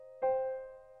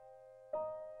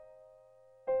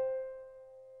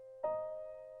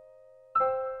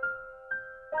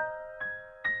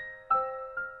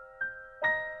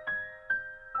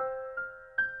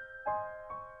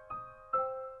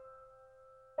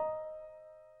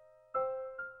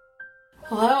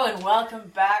Hello and welcome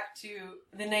back to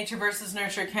the Nature vs.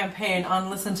 Nurture campaign on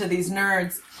Listen to These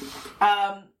Nerds.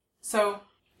 So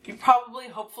you probably,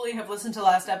 hopefully, have listened to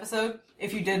last episode.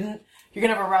 If you didn't, you're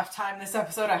going to have a rough time this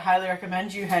episode. I highly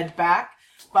recommend you head back.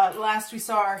 But last we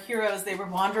saw our heroes, they were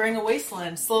wandering a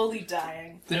wasteland, slowly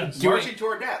dying. Marching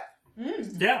toward death.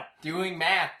 Yeah. Doing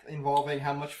math involving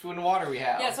how much food and water we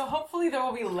have. Yeah, so hopefully there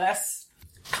will be less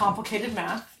complicated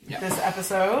math this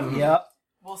episode. Mm-hmm. Yep.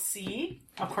 We'll see.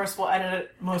 Of course, we'll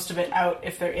edit most of it out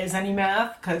if there is any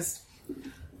math, because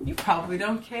you probably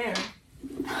don't care.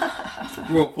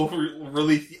 We'll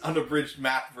release the unabridged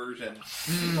math version.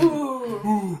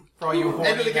 Ooh. For all you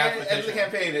End of the mathematicians.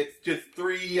 campaign, it's just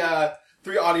three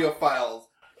audio files.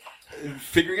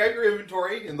 Figuring out your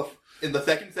inventory in the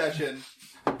second session,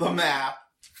 the map,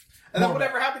 and then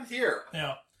whatever happens here.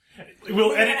 Yeah. We'll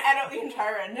We're edit. gonna edit the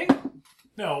entire ending?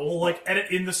 No, we'll edit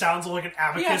in the sounds of an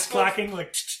abacus Yes, clacking,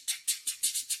 like.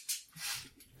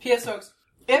 P.S. folks,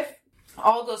 if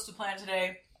all goes to plan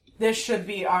today, this should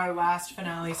be our last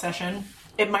finale session.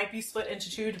 It might be split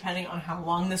into two depending on how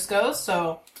long this goes,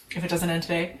 so if it doesn't end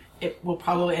today, it will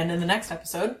probably end in the next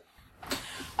episode.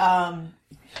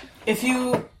 If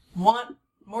you want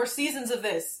more seasons of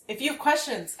this, if you have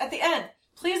questions at the end,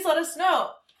 please let us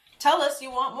know. Tell us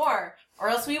you want more, or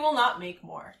else we will not make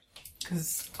more.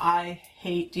 Because I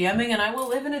hate DMing and I will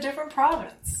live in a different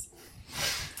province.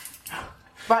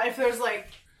 But if there's,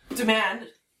 demand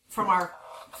from our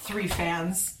 3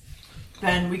 fans,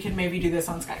 then we can maybe do this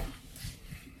on Skype.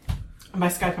 And by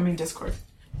Skype, I mean Discord.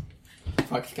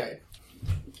 Fuck Skype.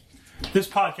 This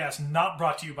podcast not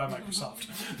brought to you by Microsoft.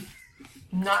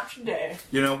 Not today.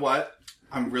 You know what?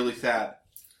 I'm really sad.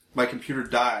 My computer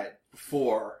died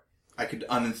before I could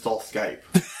uninstall Skype.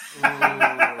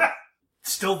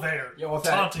 Still there. You almost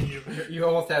taunting you. You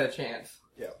almost had a chance.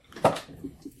 Yep.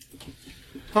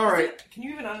 All right. Can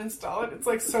you even uninstall it?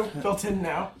 It's so built in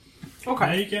now. Yeah,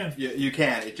 Okay. you can. You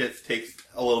can. It just takes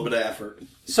a little bit of effort.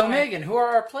 So, Megan, who are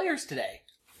our players today?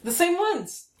 The same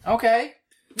ones. Okay.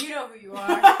 You know who you are.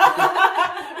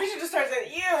 We should just start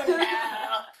saying, you know.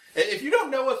 If you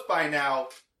don't know us by now,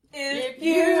 If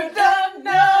you don't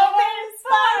know it's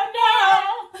by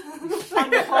now. On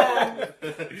the plan.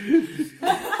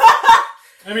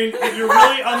 I mean, if you're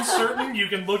really uncertain, you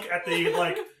can look at the, No,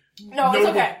 it's notable-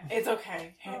 okay. It's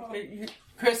okay. Hey,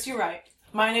 Chris, you're right.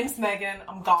 My name's Megan.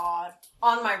 I'm God.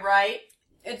 On my right,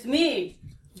 It's me,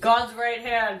 God's right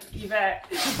hand, Yvette.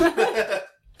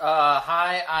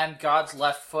 Hi, I'm God's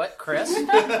left foot, Chris.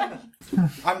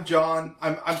 I'm John.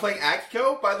 I'm playing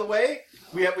Axco, by the way.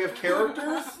 We have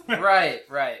characters. Right.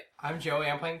 I'm Joey,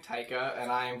 I'm playing Taika,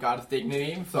 and I am God's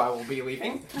dignity, so I will be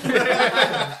leaving.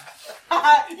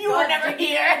 you were never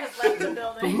here. Has left the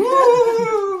building.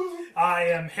 I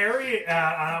am Harry, and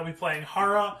I'll be playing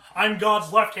Hara. I'm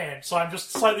God's left hand, so I'm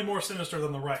just slightly more sinister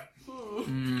than the right.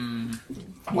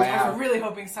 I Wow. was really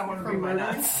hoping someone would be my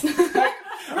nuts. I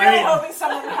mean- hoping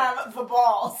someone would have the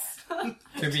balls To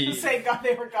to be... say God,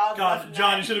 they were God's God, left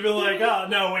John, you nut. should have been like, oh,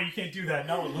 no, wait, you can't do that.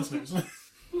 Not with listeners.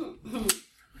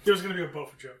 There was going to be a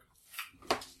Bofa joke.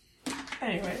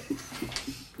 Anyway,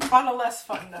 on a less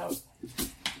fun note,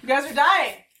 you guys are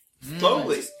dying.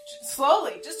 Slowly.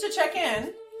 Slowly, just to check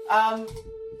in.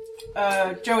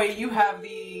 Joey, you have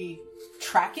the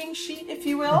tracking sheet, if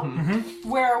you will.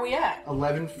 Where are we at?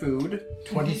 11 food,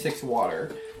 26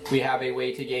 water. We have a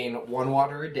way to gain 1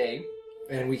 water a day,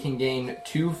 and we can gain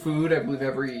 2 food, I believe,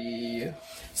 every...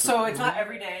 So it's not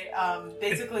every day.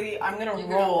 Basically, I'm gonna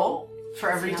roll for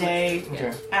every day,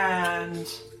 Okay. and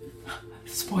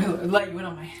spoiler, let you in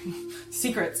on my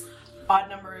secrets. Odd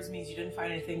numbers means you didn't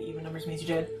find anything. Even numbers means you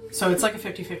did. So it's like a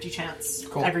 50-50 chance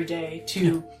Cool. every day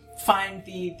to find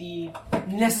the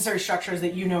necessary structures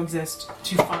that you know exist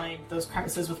to find those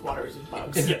crevices with waters and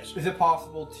bugs. Yes. Is it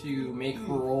possible to make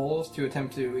rolls to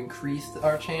attempt to increase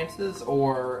our chances,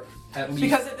 or at least...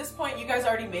 Because at this point, you guys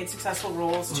already made successful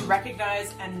rolls to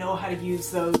recognize and know how to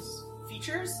use those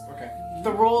features. Okay.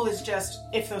 The roll is just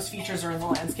if those features are in the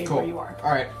landscape Cool. where you are.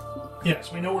 Alright.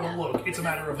 Yes, we know where to look. It's a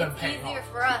matter of them It's paying easier off.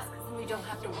 for us because then we don't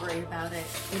have to worry about it.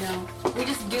 We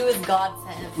just do as God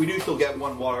says. We do still get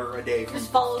 1 water a day from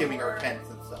Just follow skimming the our word. tents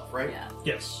and stuff, right? Yeah.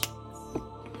 Yes.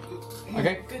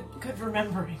 Okay. Good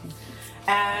remembering.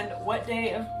 And what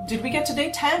day of... Did we get to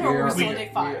day 10 or were we still on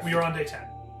day 5? We are on day 10.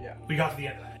 Yeah. We got to the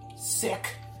end of that.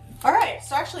 Sick. Alright,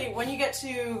 so actually, when you get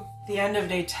to the end of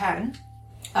day 10,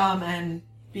 and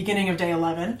beginning of day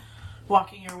 11,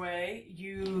 walking your way,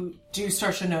 you do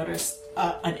start to notice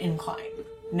an incline.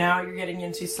 Now you're getting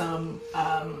into some...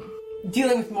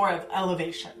 dealing with more of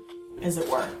elevation, as it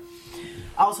were.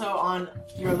 Also, on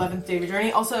your 11th day of your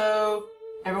journey, also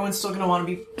everyone's still going to want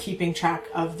to be keeping track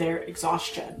of their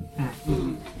exhaustion.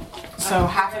 So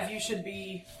half of you should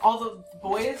be... All the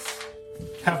boys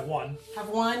Have one. have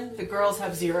 1, the girls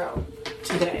have 0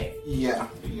 today. Yeah.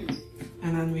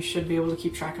 And then we should be able to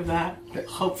keep track of that,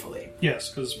 hopefully. Yes,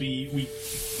 because we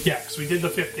did the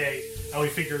 5th day, and we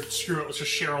figured, screw it, let's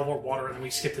just share all our water, and then we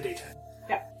skip the day 10.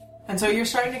 Yeah. And so you're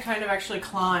starting to kind of actually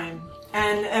climb,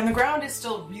 and the ground is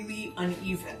still really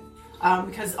uneven.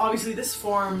 Because obviously this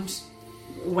formed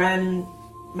when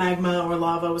magma or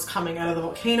lava was coming out of the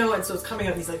volcano, and so it's coming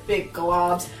out in these like big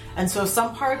globs. And so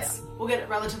some parts will get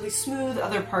relatively smooth,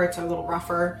 other parts are a little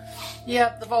rougher.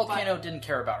 Yeah, the volcano didn't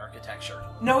care about architecture.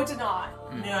 No, it did not.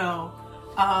 No.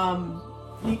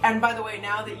 And by the way,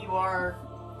 now that you are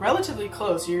relatively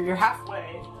close, you're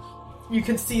halfway, you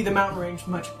can see the mountain range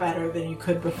much better than you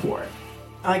could before.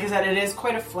 Like I said, it is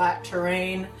quite a flat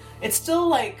terrain. It's still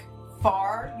like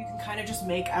far. You can kind of just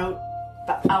make out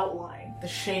the outline, the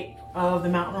shape of the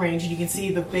mountain range, and you can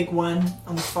see the big one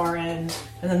on the far end,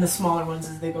 and then the smaller ones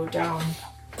as they go down.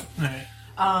 Right.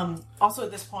 Also,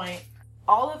 at this point,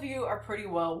 all of you are pretty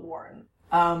well worn.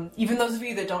 Even those of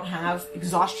you that don't have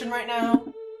exhaustion right now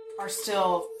are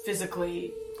still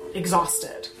physically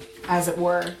exhausted, as it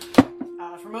were.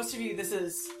 For most of you,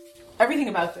 everything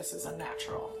about this is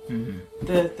unnatural. Mm-hmm.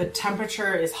 The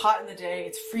temperature is hot in the day,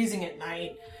 it's freezing at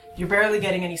night. You're barely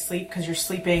getting any sleep because you're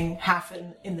sleeping half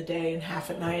in the day and half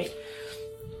at night.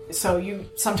 So you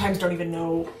sometimes don't even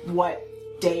know what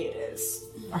day it is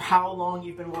or how long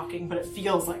you've been walking, but it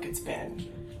feels like it's been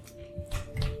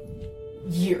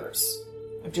years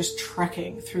of just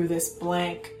trekking through this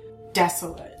blank,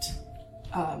 desolate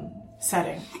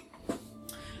setting.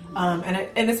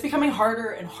 And it's becoming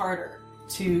harder and harder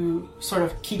to sort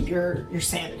of keep your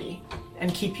sanity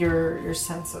and keep your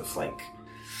sense of like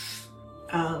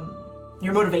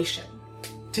your motivation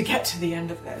to get to the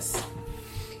end of this.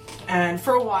 And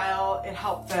for a while, it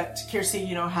helped that Kiersey,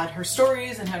 had her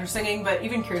stories and had her singing, but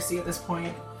even Kiersey at this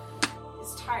point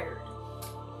is tired.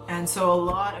 And so a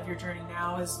lot of your journey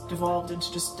now has devolved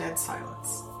into just dead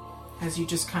silence as you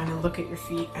just kind of look at your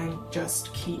feet and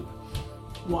just keep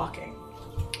walking.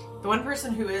 The one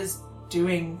person who is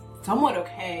doing somewhat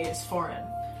okay is Foreign.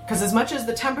 Because as much as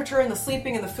the temperature and the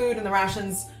sleeping and the food and the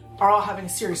rations are all having a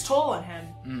serious toll on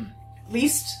him, at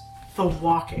least the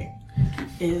walking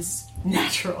is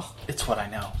natural. It's what I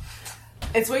know.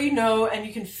 It's what you know, and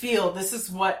you can feel this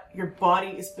is what your body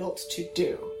is built to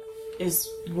do, is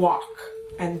walk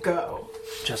and go.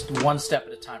 Just one step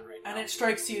at a time right now. And it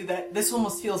strikes you that this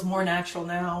almost feels more natural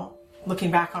now,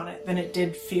 looking back on it, than it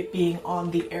did being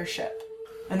on the airship.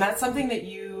 And that's something that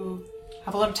you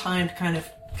have a lot of time to kind of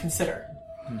consider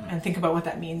and think about what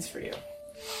that means for you.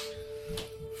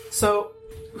 So,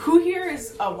 who here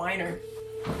is a whiner?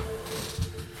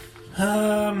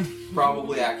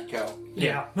 Probably Akiko.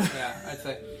 Yeah. Yeah, I'd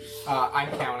say. I'm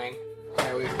counting.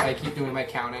 I keep doing my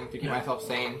counting to keep myself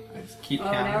sane. I just keep Oh,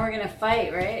 counting. now we're gonna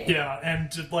fight, right? Yeah, and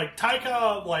like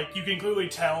Taika, you can clearly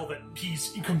tell that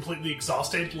he's completely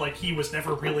exhausted. Like he was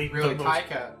never really Really, the most...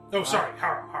 Taika. Oh, sorry,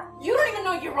 Hara. You don't even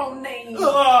know your own name.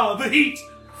 Ah, the heat.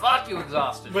 Fuck you,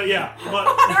 exhausted. But yeah,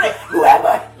 Who am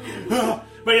I?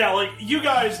 but yeah, you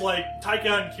guys, Taika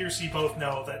and Kiersey both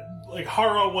know that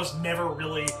Hara was never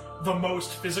really the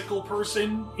most physical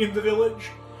person in the village.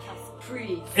 That's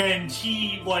pretty. And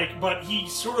he, but he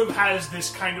sort of has this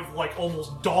kind of,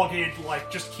 almost dogged,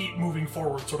 just keep moving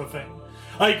forward sort of thing.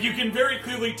 You can very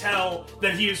clearly tell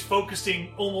that he is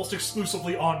focusing almost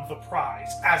exclusively on the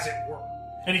prize, as it were.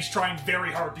 And he's trying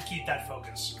very hard to keep that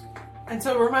focus. And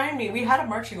so remind me, we had a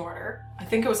marching order. I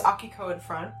think it was Akiko in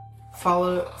front,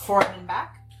 followed Foreign in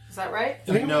back. Is that right?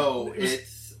 No,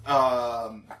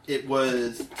 it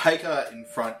was Taika in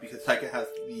front because Taika has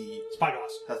the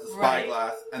Spyglass.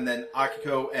 spyglass, and then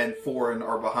Akiko and Foreign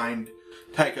are behind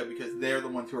Taika because they're the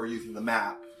ones who are using the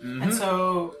map. Mm-hmm. And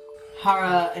so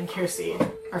Hara and Kiersey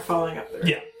are following up there.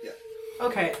 Yeah.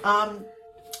 Okay,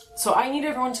 so I need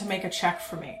everyone to make a check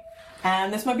for me.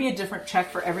 And this might be a different check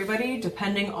for everybody,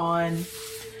 depending on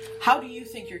how do you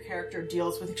think your character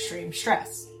deals with extreme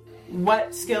stress?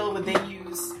 What skill would they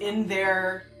use in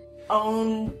their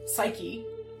own psyche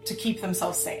to keep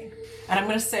themselves sane? And I'm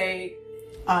going to say,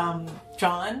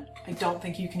 John, I don't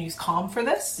think you can use calm for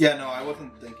this. Yeah, no, I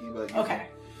wasn't thinking about using Okay.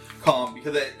 calm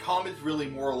because calm is really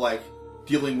more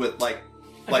dealing with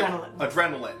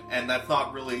adrenaline, and that's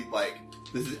not really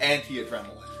this is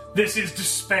anti-adrenaline. This is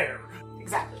despair.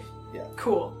 Exactly. Yeah.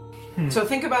 Cool. So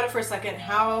think about it for a second.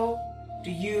 How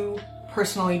do you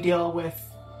personally deal with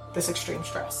this extreme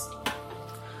stress?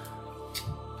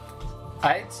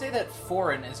 I'd say that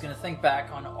Foreign is going to think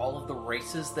back on all of the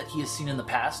races that he has seen in the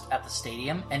past at the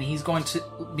stadium, and he's going to,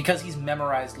 because he's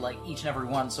memorized like each and every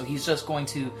one, so he's just going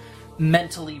to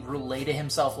mentally relay to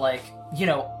himself like, you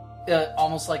know,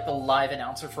 almost like the live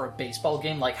announcer for a baseball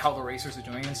game, like how the racers are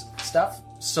doing and stuff.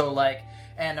 So like,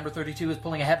 and number 32 is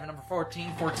pulling ahead of number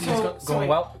 14. 14 is going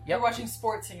well. Yep. You're watching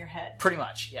sports in your head. Pretty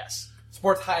much, yes.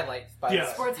 Sports highlights. By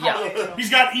Yeah. Sports Yeah. highlights. He's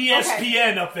got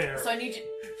ESPN up there. So I need you...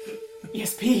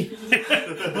 ESP.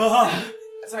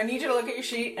 So I need you to look at your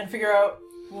sheet and figure out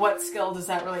what skill does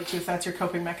that relate to, if that's your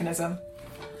coping mechanism.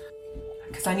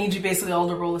 Because I need you basically all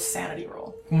to roll a sanity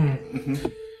roll.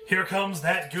 Here comes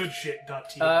that good shit, Dot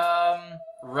T.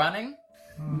 Running?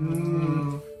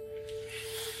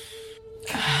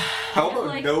 How about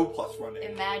like- no plus running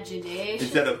Imagination.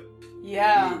 instead of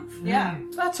Yeah. Yeah.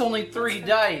 That's only 3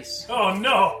 dice. Oh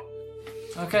no!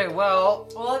 Okay, well,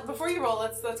 Well, before you roll,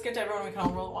 let's get to everyone. We can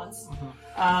all roll at once.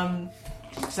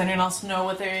 Does anyone else know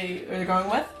what they're going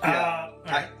with?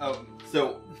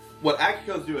 So what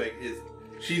Akiko's doing is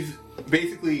she's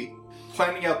basically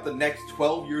planning out the next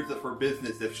 12 years of her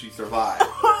business if she survives.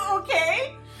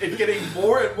 Okay. It's getting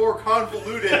more and more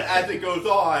convoluted as it goes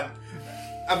on.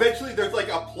 Eventually, there's like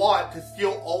a plot to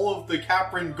steal all of the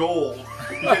Caprin gold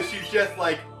because she's just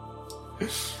like.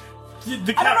 I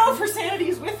don't know if her sanity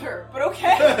is with her, but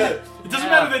okay. It doesn't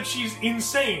matter that she's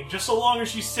insane, just so long as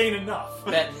she's sane enough.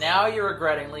 bet now you're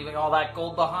regretting leaving all that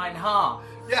gold behind, huh?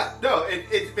 Yeah, no,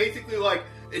 it's basically like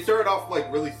it started off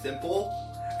like really simple,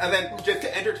 and then just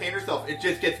to entertain herself, it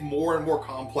just gets more and more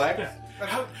complex. Yeah.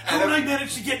 How did I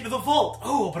manage to get into the vault?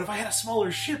 Oh, but if I had a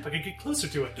smaller ship, I could get closer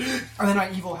to it. And then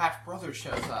my evil half brother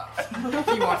shows up.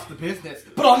 He wants the business,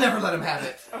 but I'll never let him have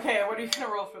it. Okay, what are you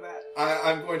gonna roll for that?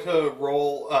 I'm going to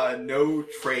roll no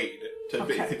trade to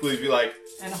Okay. basically be like,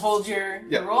 And hold your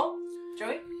Yeah. roll,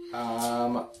 Joey.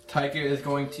 Taika is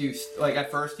going to like at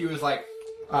first he was like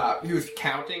he was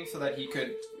counting so that he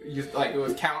could use like it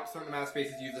was count certain amount of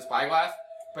spaces to use the spyglass,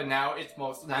 but now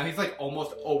he's like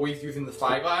almost always using the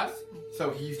spyglass,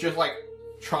 so he's just like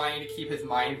trying to keep his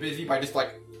mind busy by just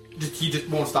he just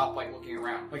won't stop like looking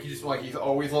around, like he's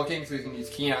always looking, so he's gonna use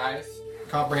keen eyes,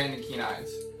 comprehending keen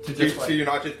eyes to just so you're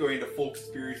not just going into full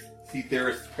conspiracy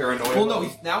theorist paranoia. Well, no,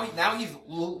 he's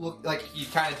like he's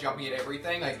kind of jumping at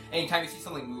everything. Like anytime you see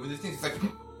something move, this thing, he's like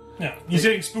Yeah, he's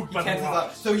getting spooked by he the tenses rock.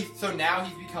 up. So now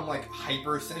he's become like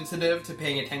hypersensitive to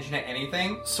paying attention to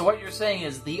anything. So what you're saying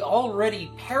is the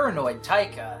already paranoid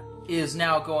Taika is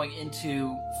now going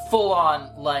into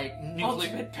full-on, like, nuclear...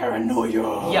 Ultimate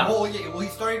paranoia. Yeah. Well,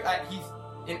 he's starting.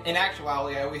 In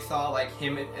actuality, I always saw like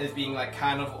him as being like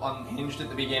kind of unhinged at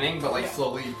the beginning, but like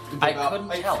slowly I couldn't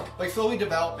tell. Like slowly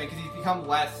developing because he's become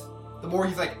less. The more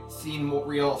he's like seen more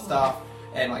real stuff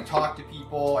and like talked to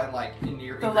people and like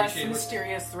The less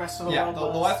mysterious the rest of the world the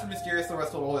was. less mysterious the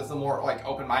rest of the world is, the more like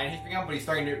open-minded he's become. But he's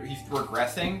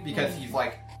regressing because he's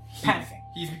like Panicking.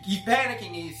 He's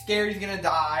panicking. He's scared he's gonna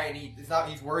die, and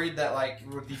he's worried that like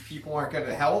these people aren't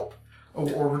gonna help, or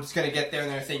we're just gonna get there and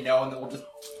they're gonna say no, and then we'll just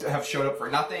have showed up for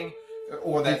nothing,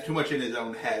 or That's that. too much in his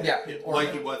own head. Yeah, or-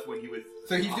 like he was when he was.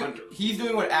 So he's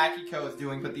doing what Akiko is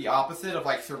doing, but the opposite of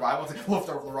like survival. It's like, well, if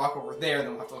they're over the rock over there,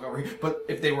 then we'll have to look over here. But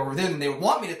if they were over there, then they would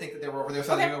want me to think that they were over there,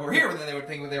 so they go over here, but then they would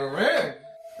think that they were over here.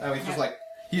 Now he's just like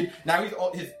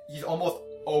he's almost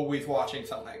always watching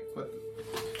something.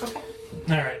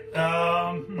 Alright,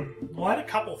 well, I had a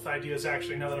couple of ideas,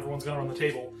 actually, now that everyone's gone around the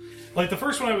table. Like, the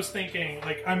first one I was thinking,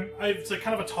 like, it's like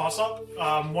kind of a toss-up.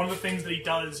 One of the things that he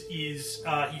does is,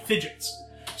 he fidgets.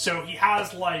 So he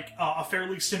has, like, a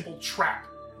fairly simple trap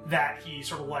that he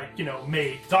sort of, like, you know,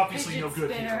 made. It's obviously Fidget no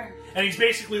good spinner. here. And he's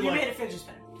basically, You like... made a fidget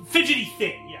spinner. Fidgety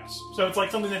thing, yes. So it's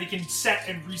like something that he can set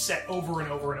and reset over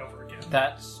and over and over again.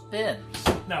 That spins.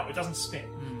 No, it doesn't spin.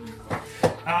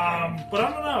 But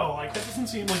I don't know, like, that doesn't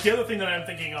seem... Like, the other thing that I'm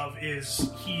thinking of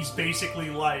is he's basically,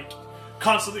 like,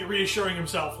 constantly reassuring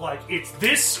himself, like, it's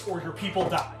this or your people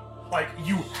die. Like,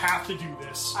 you have to do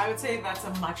this. I would say that's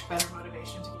a much better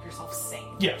motivation to keep yourself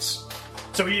sane. Yes.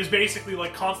 So he is basically,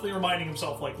 like, constantly reminding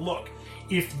himself, like, look,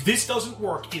 if this doesn't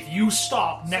work, if you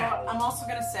stop now... So I'm also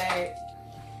gonna say,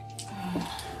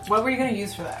 what were you gonna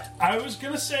use for that? I was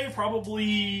gonna say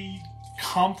probably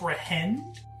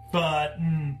comprehend, but...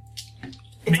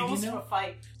 It's maybe almost no. a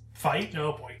fight. Fight?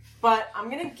 Oh boy. But I'm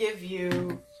gonna give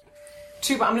you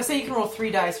 2. But I'm gonna say you can roll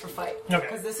 3 dice for fight. Okay.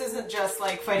 Because this isn't just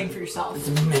like fighting for yourself.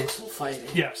 Mental fighting.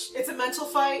 Yes. It's a mental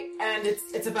fight, and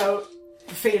it's about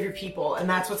the fate of your people, and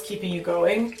that's what's keeping you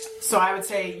going. So I would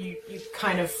say you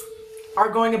kind of are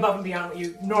going above and beyond what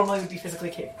you normally would be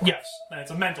physically capable. Yes. And it's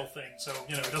a mental thing, so,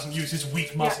 you know, it doesn't use his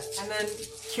weak muscles. Yeah. And then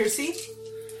Kiersey,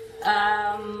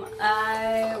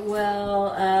 I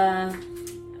will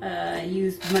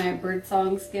use my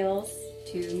birdsong skills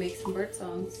to make some bird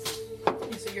songs.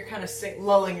 So you're kind of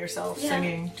lulling yourself,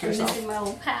 singing to I'm yourself. missing my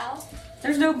little pal.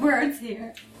 There's no birds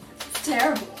here. It's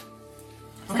terrible.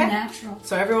 It's Okay. unnatural.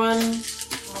 So everyone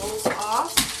rolls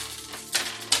off,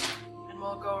 and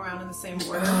we'll go around in the same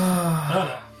order.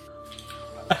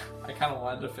 I kind of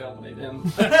wanted to fail, but I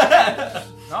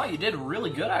didn't. No, you did really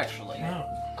good, actually. No.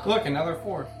 Look, another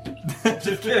 4.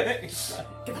 Just kidding.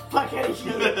 Get the fuck out of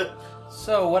here.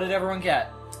 So, what did everyone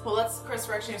get? Well, Chris,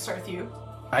 we're actually gonna start with you.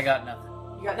 I got nothing.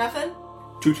 You got nothing?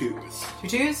 2 2s. 2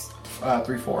 2s?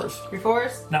 3 4s. 3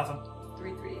 4s? Nothing.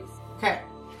 3 3s. Okay.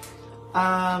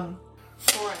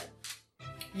 Foreign.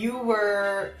 You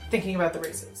were thinking about the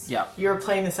races. Yeah. You were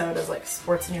playing this out as like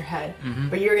sports in your head,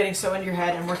 but you're getting so into your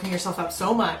head and working yourself up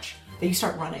so much that you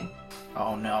start running.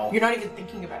 Oh no. You're not even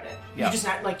thinking about it. Yeah. You just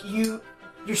not like you're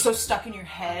so stuck in your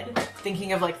head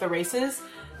thinking of like the races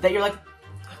that you're like,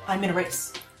 I'm in a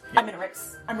race. I'm in a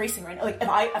race. I'm racing right now. Like if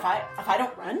I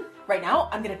don't run right now,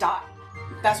 I'm gonna die.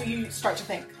 That's what you start to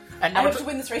think. And I number have to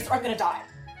win this race or I'm gonna die.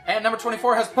 And number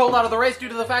 24 has pulled out of the race due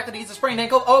to the fact that he's a sprained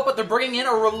ankle. Oh, but they're bringing in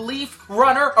a relief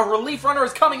runner. A relief runner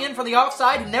is coming in from the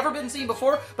offside, never been seen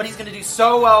before, but he's going to do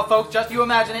so well, folks. Just you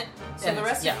imagine it. So And the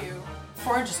rest yeah. of you,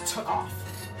 Foreign just took off.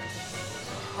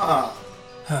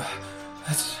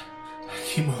 Let's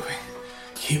keep moving.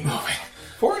 Keep moving.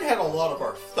 Ford had a lot of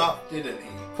our stuff, didn't he?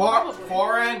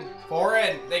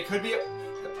 Foreign. They could be.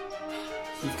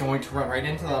 He's going to run right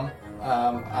into them.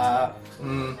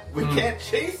 We can't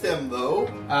chase him, though.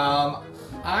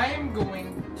 I'm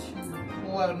going to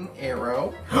pull out an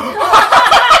arrow.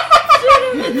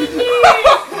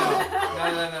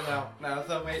 No.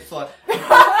 So wait, slow. Wait!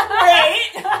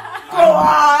 Go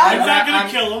on! I'm not gonna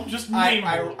kill him. Just name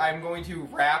him. I'm going to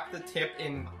wrap the tip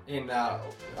in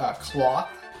cloth,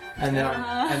 and then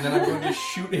I'm going to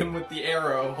shoot him with the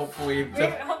arrow. Hopefully,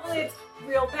 Hopefully it's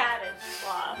real padded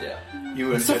cloth. yeah. You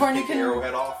would So just far you take can- the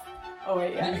arrowhead off. Oh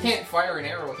wait, yeah. You can't fire an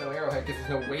arrow with no arrowhead because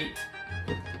there's no weight.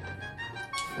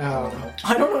 Oh.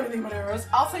 I don't know anything about arrows.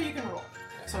 I'll say you can roll.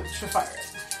 So it's to fire it.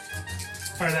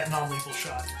 Fire that non-lethal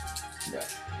shot. Yeah.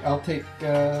 I'll take,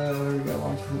 what do we got,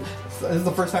 long distance? This is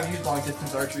the first time I've used long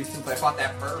distance archery since I fought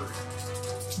that bird.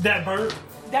 That bird.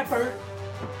 That bird.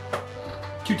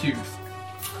 2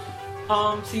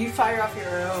 2s. So you fire off your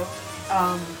arrow.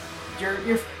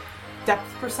 Your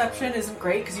depth perception isn't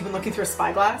great because you've been looking through a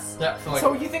spyglass. Yeah, so like,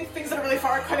 So you think things that are really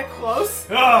far are kind of close.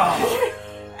 Oh!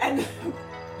 And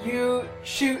you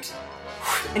shoot,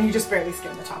 and you just barely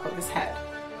skim the top of his head.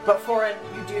 But Foreign,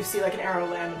 you do see like an arrow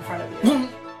land in front of you.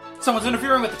 Someone's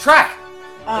interfering with the track.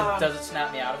 Um, Does it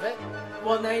snap me out of it?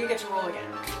 Well, now you get to roll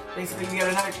again. Basically, you get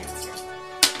another chance here.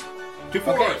 2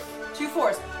 4s. Okay. 2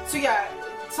 4s. So yeah,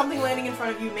 something landing in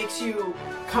front of you makes you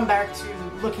come back to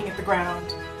looking at the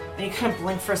ground, and you kind of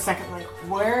blink for a second, like,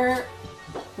 where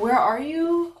are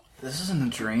you? This isn't the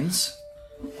drains.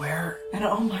 Where? And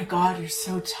oh my god, you're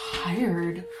so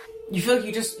tired. You feel like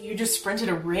you just sprinted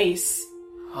a race,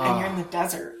 and you're in the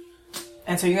desert.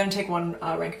 And so you're gonna take 1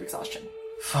 rank of exhaustion.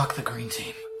 Fuck the green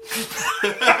team.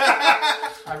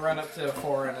 I run up to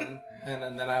Foreign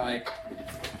and then I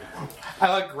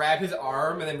grab his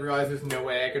arm and then realize there's no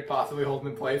way I could possibly hold him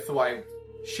in place, so I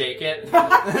shake it.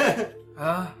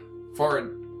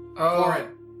 Foreign. Oh. Foreign.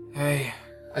 Hey.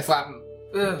 I slap him.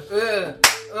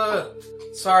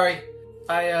 Sorry.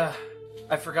 I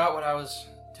forgot what I was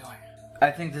doing.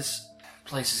 I think this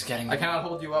place is getting me. I cannot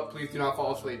hold you up. Please do not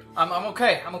fall asleep. I'm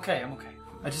okay. I'm okay.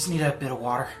 I just need a bit of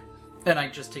water. And I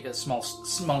just take a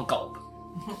small gulp.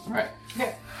 Alright.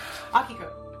 Okay. Akiko,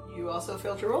 you also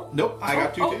failed your roll? Nope, I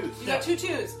got 2 Oh, 2s. you got 2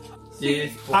 2s.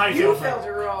 Yes. I You failed. failed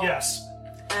your roll. Yes.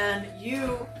 And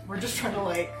you were just trying to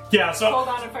like Yeah, so hold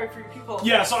on and fight for your people.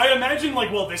 yeah, so I imagine like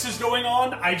while this is going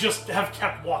on, I just have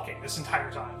kept walking this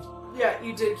entire time. Yeah,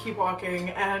 you did keep walking,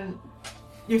 and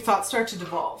your thoughts start to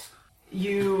devolve.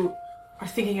 You are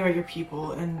thinking about your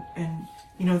people, and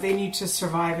you know they need to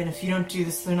survive. And if you don't do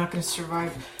this, they're not going to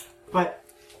survive. But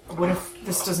what if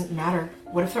this doesn't matter?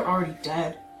 What if they're already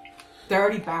dead? They're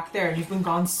already back there, and you've been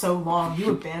gone so long.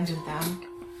 You abandoned them,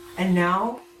 and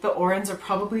now the Orans are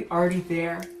probably already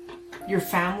there. Your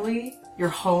family, your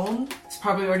home, is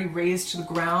probably already razed to the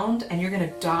ground, and you're going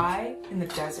to die in the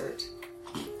desert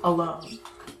alone.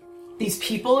 These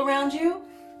people around you,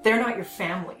 they're not your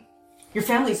family. Your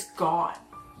family's gone.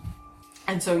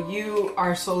 And so you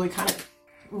are slowly kind of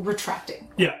retracting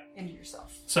Yeah. into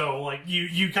yourself. So like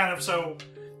you kind of so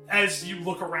as you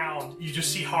look around, you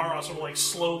just see Hara sort of like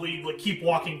slowly like keep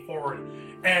walking forward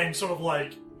and sort of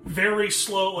like very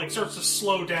slow, like starts to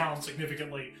slow down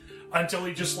significantly. until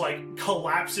he just like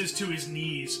collapses to his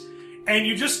knees. And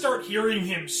you just start hearing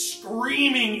him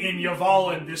screaming in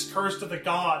Yavalan this curse to the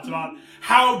gods about,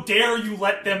 how dare you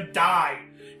let them die?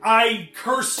 I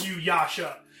curse you,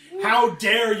 Yasha. How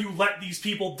dare you let these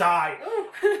people die?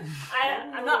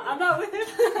 I'm not with him.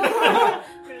 I'm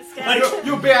gonna stand. Like,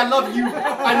 You bear, I love you.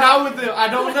 I'm not with him. I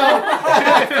don't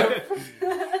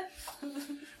know.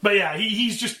 but yeah,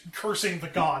 he's just cursing the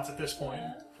gods at this point.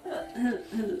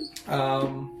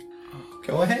 Go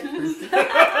ahead.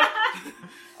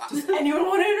 Does anyone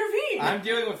want to intervene? I'm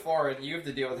dealing with Foreign. You have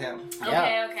to deal with him.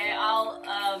 Okay.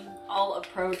 I'll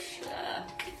approach.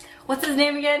 What's his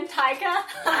name again? Taika.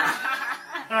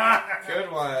 Good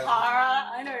one. Tara.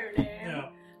 I know your name.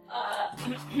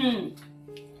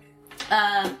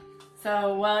 Yeah.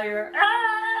 So while you're.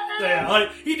 Yeah,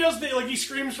 like he does he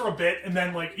screams for a bit and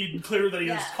then like he'd clear that he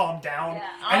has calmed down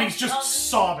and he's just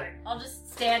sobbing. I'll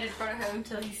just stand in front of him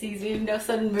until he sees me. No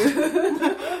sudden move.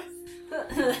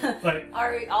 Like,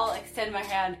 I'll extend my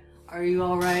hand. Are you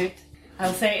all right?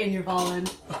 I'll say in your Yavalan.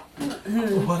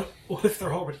 what if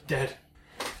they're already dead?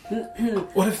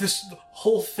 What if this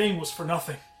whole thing was for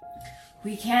nothing?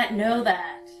 We can't know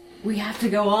that. We have to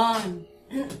go on.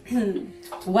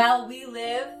 While we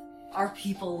live, our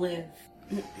people live.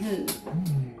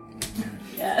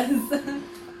 Yes.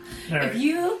 Alright.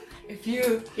 If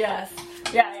you, yes.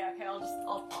 Yeah, okay,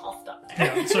 I'll stop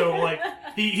there. Yeah, so like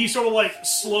he sort of like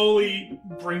slowly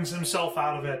brings himself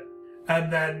out of it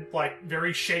and then like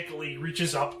very shakily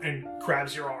reaches up and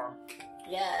grabs your arm.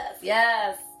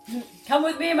 Yes. Come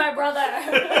with me, my brother.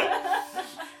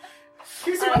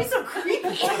 Why are you so creepy?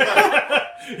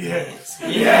 Yes.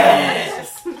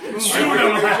 Yes. Shoot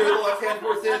him. Your left hand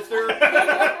for sister.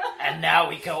 And now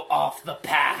we go off the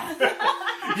path.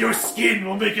 Your skin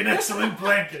will make an excellent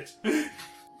blanket.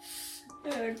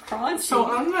 Crunchy. So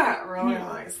on that really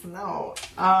nice note,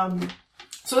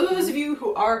 so those of you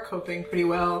who are coping pretty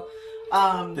well,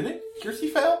 Didn't Kirsty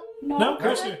fail? No,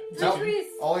 Kirsty. No, Trees.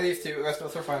 all of these two, the rest of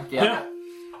us are fine. Yeah.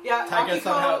 yeah, Taika Akiko,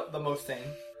 somehow the most sane.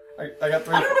 I got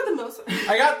 3. I don't know about the most.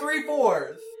 I got 3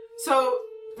 4s. So,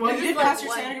 well, you This did is like pass your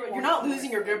one sanity, but you're point. not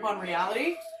losing your grip on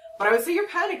reality. But I would say your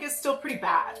panic is still pretty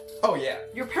bad. Oh yeah.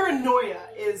 Your paranoia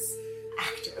is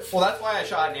active. Well, that's why I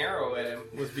shot an arrow at him.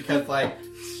 Was because like,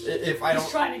 if I don't.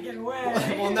 He's trying to get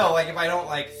away. Well, no, like if I don't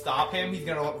like stop him, he's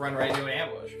gonna run right into an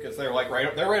ambush because they're like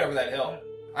they're right over that hill.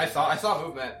 I saw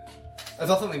movement. I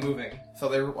saw something moving, so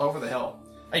they were over the hill.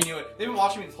 I knew it. They've been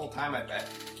watching me this whole time. I bet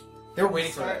they were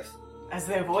waiting for this. As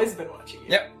they've always been watching you.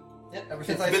 Yep. Ever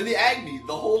since It's been the Agni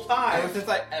the whole time.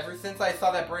 ever since I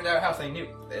saw that burned out house, I knew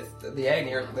it's the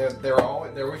Agni. They're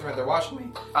always they're watching me.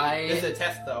 This is a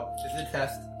test, though. This is a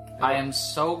test. I am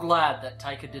so glad that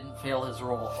Taika didn't fail his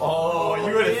role. Oh,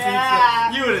 you would have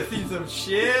Yeah. seen some. You would have seen some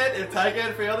shit if Taika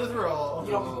had failed his role.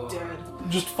 You don't be dead.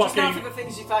 Just Just not for fucking. the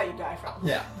things you thought you'd die from.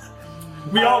 Yeah.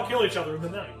 We all kill each other in the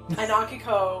night. And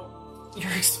Akiko,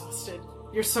 you're exhausted.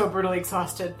 You're so brutally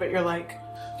exhausted, but you're like,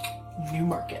 new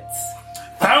markets.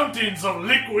 Fountains of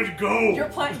liquid gold. Your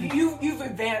plan, you've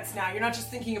advanced now. You're not just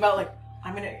thinking about like,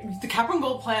 the Capron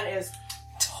Gold plan is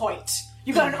tight.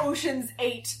 You got an Ocean's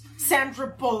 8 Sandra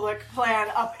Bullock plan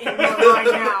up in your mind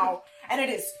now, and it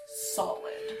is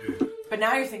solid. But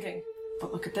now you're thinking,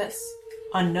 but look at this.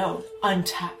 Unknown,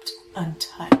 untapped,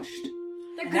 untouched.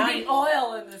 There Now could be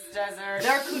oil in this desert.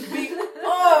 There could be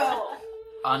oil!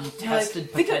 Untested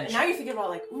Now potential. you're thinking about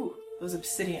like, ooh, those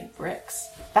obsidian bricks.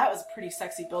 That was pretty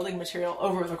sexy building material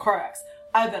over the Korax.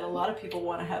 I bet a lot of people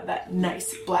want to have that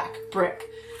nice black brick.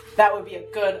 That would be a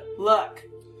good look.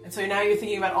 And so now you're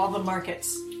thinking about all the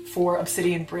markets for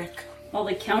obsidian brick. All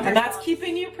the counter. And that's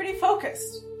keeping you pretty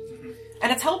focused.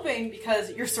 And it's helping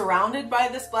because you're surrounded by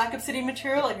this black obsidian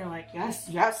material and you're like,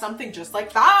 yes, something just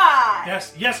like that.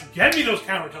 Yes, get me those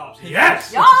countertops.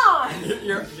 Yes! Yawn!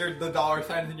 Your the dollar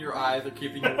signs in your eyes are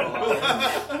keeping you alive.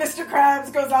 Mr.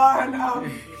 Krabs goes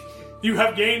on. You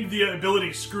have gained the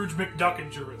ability Scrooge McDuck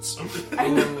endurance.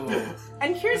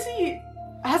 And Kiersey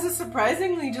has a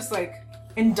surprisingly just like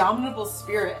indomitable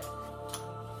spirit.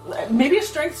 Maybe a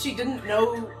strength she didn't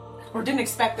know or didn't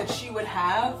expect that she would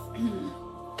have.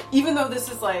 Even though this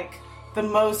is like the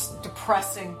most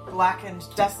depressing, blackened,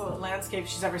 desolate landscape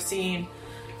she's ever seen,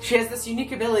 she has this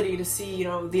unique ability to see, you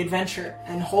know, the adventure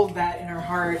and hold that in her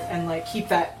heart and like keep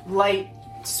that light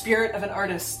spirit of an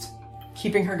artist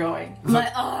keeping her going. my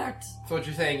art. So what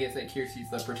you're saying is that Kiersey's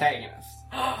the protagonist.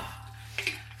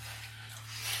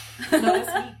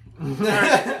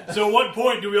 So at what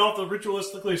point do we all have to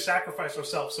ritualistically sacrifice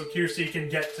ourselves so Kirsty can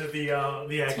get to the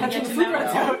agony? Until the food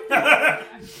runs out.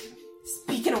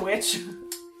 Speaking of which, so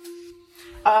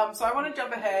I want to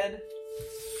jump ahead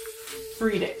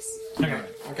 3 days. Okay.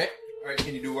 Okay. All right.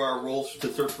 Can you do our rolls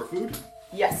to search for food?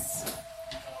 Yes.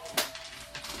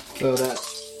 So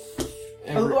that's.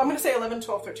 I'm going to say 11,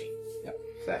 12, 13. Yep.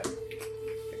 That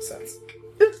makes sense.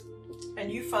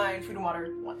 And you find food and water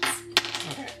once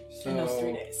Okay. in those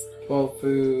 3 So days. 12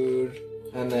 food,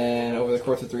 and then over the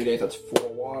course of 3 days, that's 4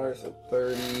 water, so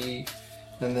 30,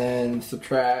 and then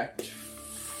subtract.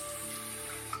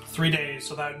 3 days,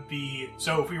 so that would be...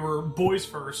 So if we were boys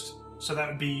first, so that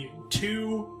would be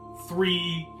 2,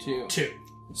 3, 2. 2.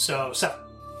 So 7.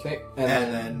 Okay, And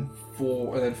then then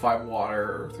 4, and then 5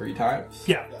 water 3 times.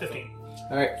 Yeah, 15.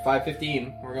 All right,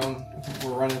 5:15.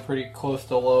 We're running pretty close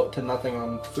to nothing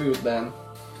on food then.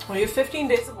 Well, you have 15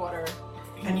 days of water,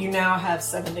 and you now have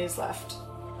 7 days left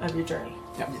of your journey.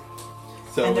 Yep.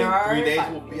 So And in there are 3 days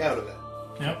 5 we'll be out of it.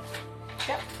 Yep.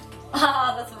 Yep.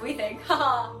 Ah, that's what we think.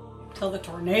 Haha. Till the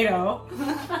tornado.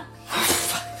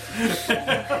 It's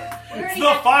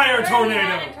the fire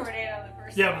tornado!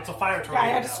 Yeah, but it's a fire tornado. I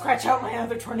had to scratch out my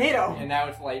other tornado. And now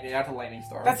it's lightning. Now it's a lightning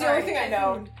storm. That's the only Sorry, thing I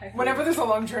know. typhoon. Whenever there's a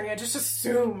long journey, I just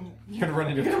assume You're gonna run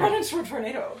into. you're gonna run into a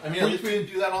tornado. I mean, at least we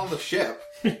didn't do that on the ship.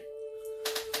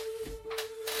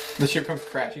 The ship comes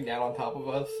crashing down on top of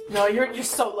us. No, you're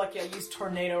so lucky I used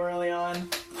tornado early on.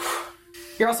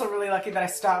 You're also really lucky that I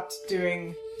stopped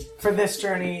doing, for this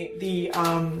journey, the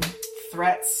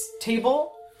threats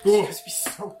table. Ooh. Because be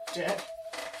so dead.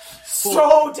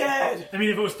 So dead! I mean,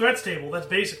 if it was threats table, that's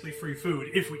basically free food,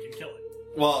 if we can kill it.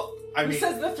 Well, I Who mean,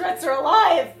 says the threats are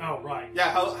alive? Oh, right. yeah.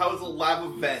 How is a lava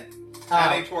vent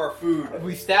adding to our food?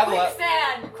 We stab up.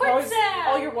 Quicksand! How is Quicksand!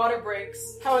 all your water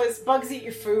breaks? How is bugs eat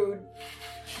your food?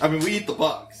 I mean, we eat the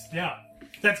bugs. Yeah.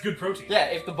 That's good protein. Yeah,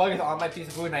 if the bug is on my piece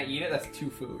of food and I eat it, that's 2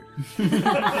 food.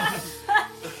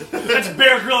 That's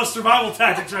Bear Grylls survival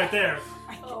tactics right there.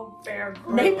 Oh, Bear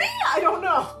Grylls. Maybe? I don't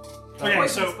know. Okay,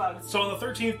 Poisonous bugs. so on the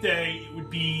 13th day, it would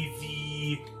be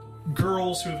the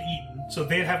girls who have eaten. So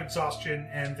they'd have exhaustion,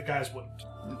 and the guys wouldn't.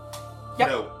 Yep.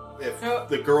 No, if No.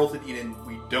 the girls had eaten,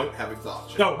 we don't have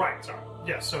exhaustion. Oh, right, sorry.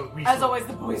 Yeah, so we... As always,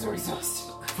 the boys are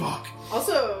exhausted. Fuck.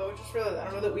 Also, just realized, I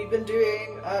don't know that we've been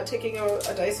doing, taking a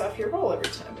dice off your roll every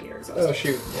time when you're exhausted. Oh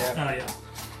shoot! Yeah. Yeah.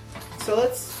 So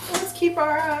let's keep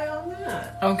our eye on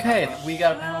that. Okay, we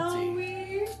got a Shall penalty.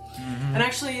 we? And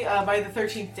actually, by the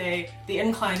 13th day, the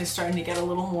incline is starting to get a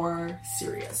little more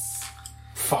serious.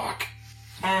 Fuck.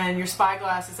 And your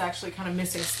spyglass is actually kind of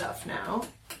missing stuff now,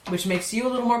 which makes you a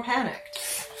little more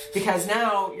panicked. Because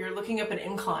now you're looking up an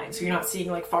incline, so you're not seeing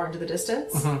like far into the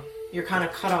distance. You're kind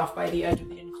of cut off by the edge of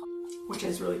the incline, which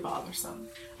is really bothersome.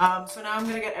 So now I'm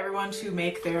going to get everyone to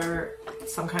make their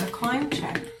some kind of climb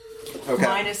check. Okay.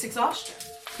 Minus exhaustion.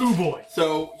 Ooh, boy.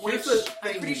 So Which here's the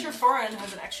I'm thing. pretty sure Foreign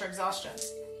has an extra exhaustion.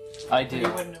 I You do.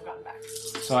 wouldn't have gotten back.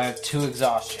 So I have 2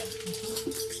 exhaustion.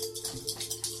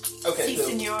 Okay, Si, so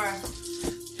senor.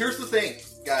 here's the thing,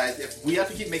 guys. If we have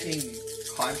to keep making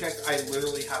climb checks, I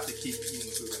literally have to keep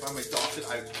eating food. If I'm exhausted,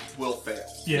 I will fail.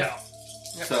 Yeah.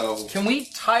 So Can we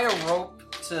tie a rope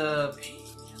to...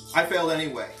 I failed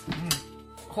anyway.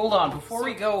 Hold on, before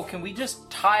we go, can we just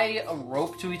tie a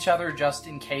rope to each other just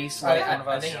in case like one of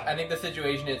us... I think the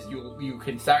situation is you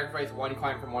can sacrifice one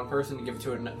climb from one person to give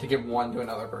it to give one to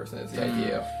another person. Is the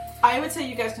idea? I would say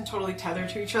you guys can totally tether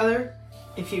to each other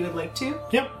if you would like to.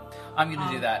 Yep. I'm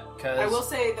gonna do that, because... I will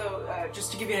say though,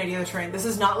 just to give you an idea of the terrain, this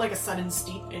is not like a sudden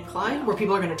steep incline where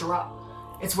people are going to drop.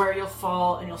 It's where you'll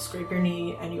fall and you'll scrape your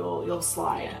knee and you'll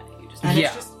slide, and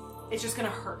Yeah. it's just going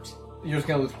to hurt. You're just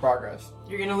gonna lose progress.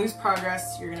 You're going to lose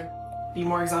progress. You're going to be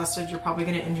more exhausted. You're probably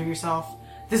going to injure yourself.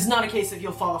 This is not a case of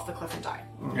you'll fall off the cliff and die.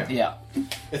 Yeah.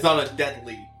 It's not a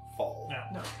deadly fall.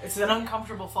 No. No, it's an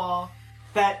uncomfortable fall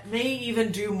that may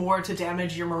even do more to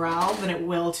damage your morale than it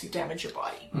will to damage your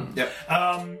body.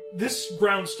 Yep. This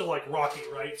ground's still like rocky,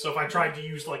 right? So if I tried to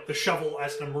use like the shovel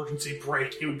as an emergency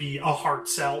brake, it would be a hard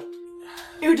sell.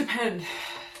 It would depend.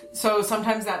 So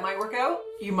sometimes that might work out.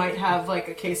 You might have like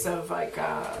a case of like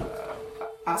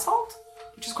asphalt,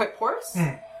 which is quite porous.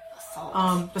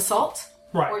 Basalt.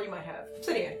 Right. Or you might have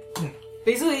obsidian.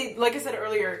 Basically, like I said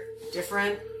earlier,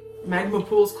 different magma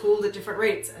pools cooled at different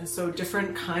rates, and so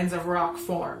different kinds of rock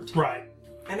formed. Right.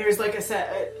 And there's, like I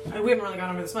said, we haven't really gone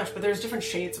over this much, but there's different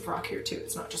shades of rock here too.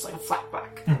 It's not just like a flat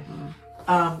black.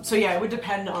 So yeah, it would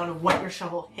depend on what your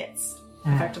shovel hits,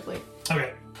 effectively.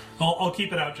 Okay. I'll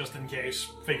keep it out just in case.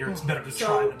 Figure it's better to try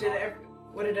So than not.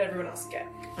 what did everyone else get?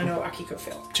 I know Akiko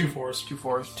failed. 2 4s. 2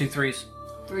 4s. 2 3s.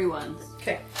 3 ones.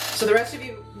 Okay, so the rest of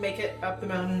you make it up the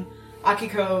mountain.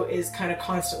 Akiko is kind of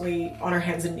constantly on her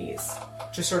hands and knees,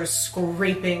 just sort of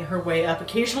scraping her way up,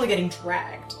 occasionally getting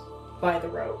dragged by the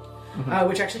rope,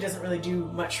 which actually doesn't really do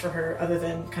much for her other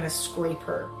than kind of scrape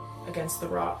her against the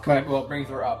rock. Right, well, it brings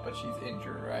her up, but she's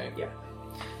injured, right? Yeah.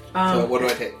 So what do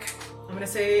I take? I'm gonna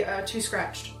say 2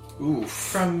 scratched Oof.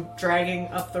 from dragging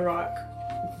up the rock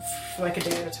for like a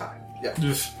day at a time.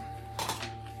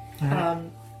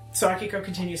 So Akiko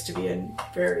continues to be in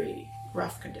very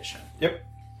rough condition. Yep.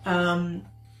 On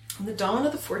the dawn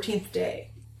of the 14th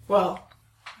day. Well,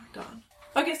 dawn.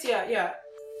 I guess, yeah.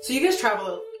 So you guys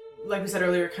travel, like we said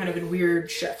earlier, kind of in weird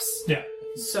shifts. Yeah.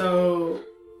 So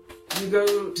you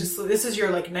go to sleep. This is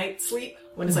your like night sleep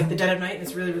when it's like the dead of night and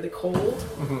it's really, really cold.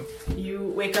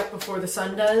 You wake up before the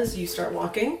sun does. You start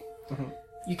walking.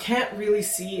 You can't really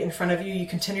see in front of you. You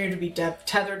continue to be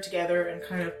tethered together and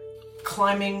kind of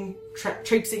climbing,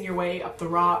 traipsing your way up the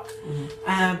rock.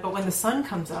 But when the sun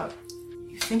comes up,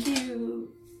 you think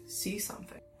you see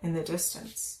something in the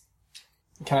distance.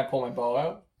 Can I pull my bow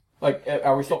out? Like,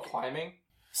 are we still climbing?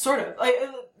 Sort of. Like,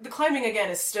 the climbing again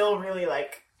is still really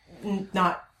like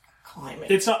not climbing.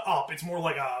 It's not up. It's more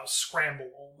like a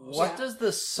scramble. Almost. What does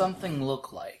the something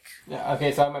look like? Yeah,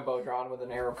 okay, so I have my bow drawn with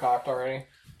an arrow cocked already.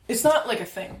 It's not like a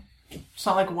thing. It's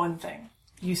not like one thing.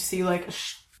 You see like a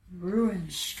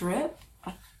Ruined. strip.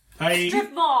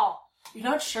 Strip mall. You're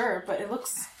not sure, but it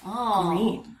looks Oh.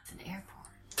 green. It's an airport.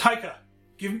 Taika,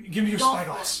 give me your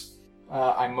spyglass.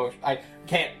 I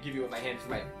can't give you with my hands,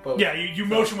 my bow. Yeah, you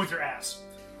motion with your ass.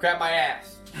 Grab my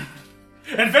ass.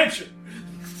 Adventure!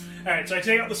 Alright, so I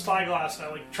take out the spyglass and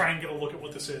I like try and get a look at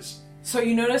what this is. So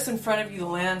you notice in front of you the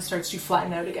land starts to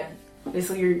flatten out again.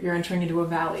 Basically, you're entering into a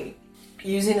valley.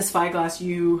 Using a spyglass,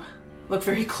 you look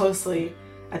very closely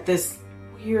at this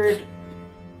weird,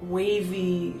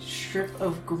 wavy strip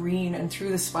of green, and through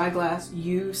the spyglass,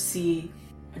 you see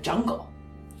a jungle.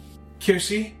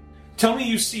 Kirsi, tell me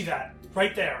you see that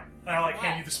right there. And I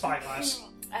hand you the spyglass.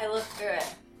 I look through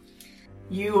it.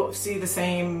 You see the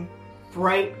same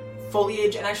bright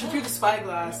foliage, and actually through the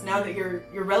spyglass, now that you're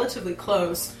relatively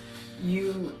close,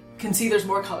 you can see there's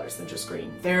more colors than just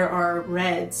green. There are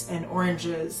reds and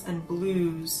oranges and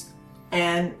blues,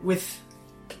 and with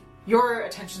your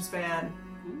attention span,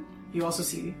 you also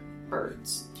see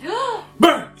birds.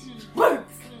 Birds!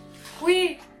 Birds!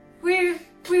 We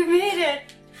made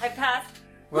it. I passed.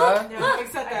 What? Now,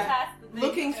 except I that, passed the thing.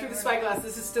 looking through the spyglass,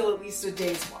 this is still at least a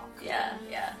day's walk. Yeah.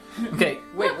 Okay,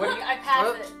 wait, what do you... I passed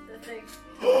what? it. The thing.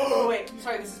 Oh, wait,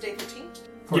 sorry, this is day 13?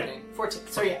 14. 14.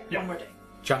 So yeah, Yeah. one more day.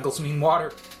 Jungles mean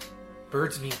water.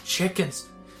 Birds mean chickens.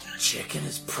 Chicken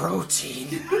is protein.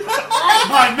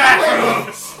 My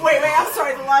macros! Wait, I'm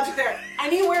sorry, the logic there.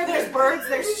 Anywhere there's birds,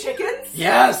 there's chickens?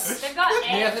 Yes! They've got eggs.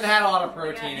 He hasn't had a lot of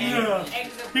protein. Yeah.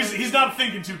 Eggs of He's not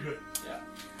thinking too good.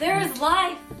 There is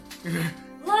life.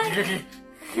 Life.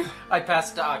 I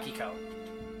passed to Akiko.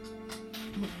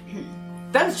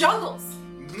 Them's jungles.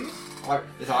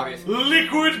 It's obvious.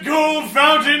 Liquid gold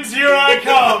fountains, here I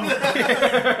come!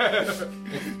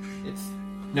 It's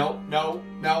no.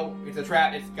 It's a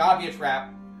trap. It's gotta be a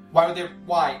trap. Why would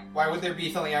there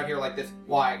be something out here like this?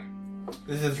 Why?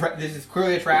 This is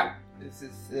clearly a trap. This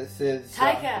is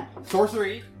Taika.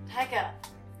 sorcery Taika,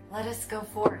 let us go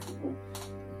forth.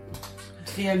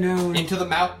 The unknown. into the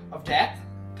mouth of death.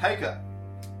 Taika,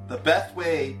 the best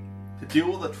way to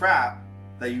deal with a trap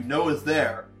that you know is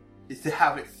there is to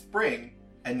have it spring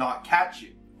and not catch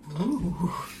you.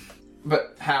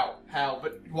 But how?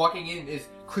 But walking in is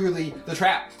clearly the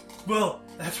trap. Well,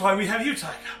 that's why we have you,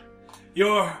 Taika.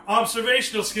 Your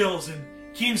observational skills and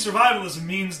keen survivalism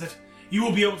means that you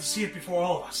will be able to see it before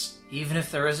all of us. Even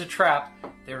if there is a trap,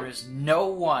 there is no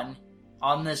one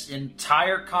on this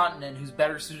entire continent who's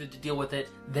better suited to deal with it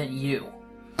than you.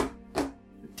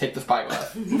 Take the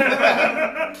spyglass. And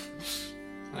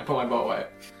I put my bow away.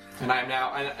 And I am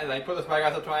now, and I put the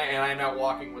spyglass up to my, and I am now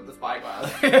walking with the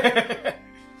spyglass.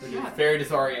 Which is very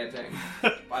disorienting.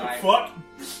 But I, Fuck.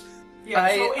 Yeah,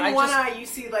 so in I one just- eye you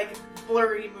see like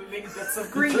blurry moving bits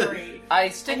of greenery. I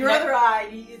stick In your ne- other eye,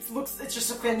 it's just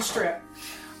a thin strip.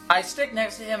 I stick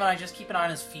next to him and I just keep an eye on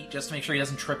his feet just to make sure he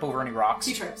doesn't trip over any rocks.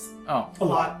 He trips. Oh. A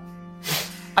lot.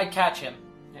 I catch him.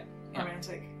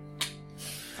 Romantic.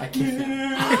 I kiss him.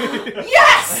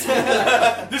 Yes!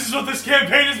 This is what this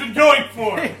campaign has been going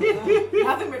for!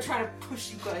 Nothing but trying to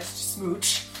push you guys to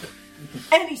smooch.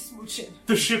 Any smooching.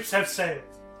 The ships have sailed.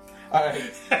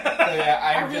 Alright. So yeah,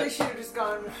 I I'm really just... should have just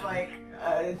gone with like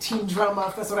teen drama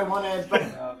if that's what I wanted, but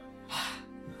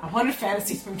I wanted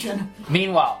fantasy smooching.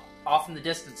 Meanwhile, off in the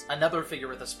distance, another figure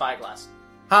with a spyglass.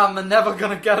 I'm never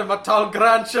gonna get my tall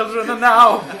grandchildren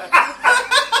now.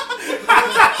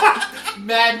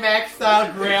 Mad Max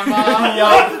style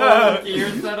grandma. Gear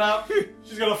set up.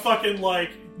 She's got a fucking,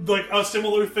 like a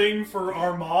similar thing for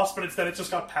our moss, but instead it's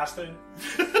just got pasta in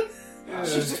it.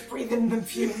 She's just breathing the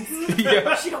fumes.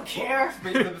 Yeah. She don't care.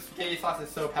 The spaghetti sauce is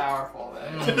so powerful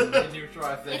that it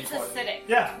neutralizes any It's poison. acidic.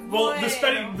 Yeah, well,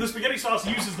 Wow. the spaghetti sauce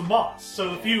uses the moss,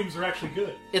 so the fumes are actually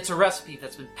good. It's a recipe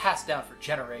that's been passed down for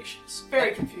generations.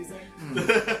 Very confusing.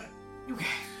 Okay.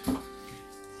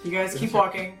 You guys keep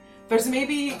walking. There's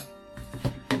maybe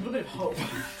a little bit of hope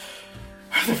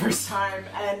for the first time,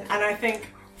 and I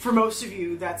think for most of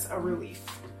you that's a relief.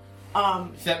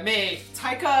 Except me,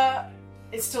 Taika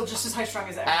is still just as high strung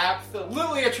as ever.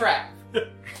 absolutely a trap.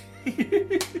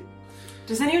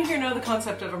 Does anyone here know the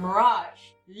concept of a mirage?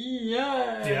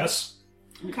 Yeah. Yes.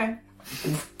 Okay.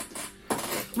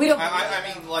 We don't.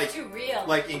 I mean, like, too real.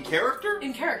 like in character.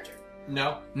 In character.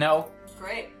 No. No.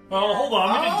 Great. Well, hold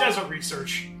on. We Oh. did desert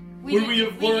research. we would did, we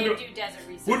have we learned? did do desert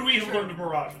research. Would we have Sure. learned of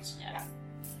mirages?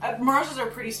 Yeah. Mirages are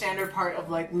a pretty standard part of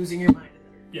like losing your mind.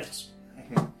 Yes.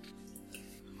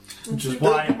 Which is The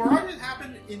why. mirages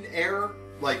happen in air,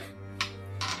 like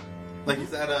is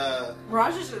that a?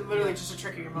 Mirages are literally just a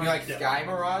trick of your You mind. mean like Yeah. sky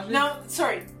mirages? No,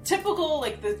 sorry. Typical,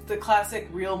 like the classic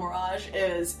real mirage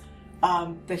is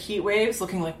the heat waves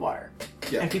looking like water,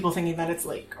 Yeah. and people thinking that it's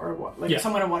lake or like Yeah.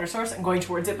 somewhat a water source and going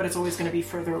towards it, but it's always going to be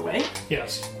further away.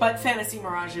 Yes. But fantasy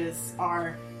mirages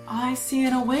are, I see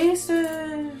an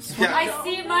oasis. Yeah. I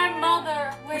see my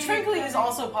mother. Which frankly is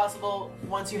also possible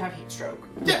once you have heat stroke.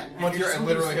 Yeah. Once you're just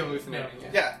literally hallucinating.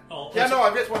 hallucinating. Yeah. Oh, Yeah. that's- No,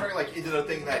 I'm just wondering, like, is it a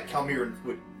thing that Calmir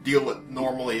would deal with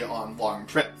normally on long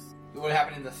trips? What would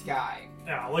happen in the sky?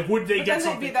 Yeah, like would they But get then they'd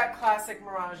something? be that classic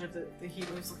mirage of the heat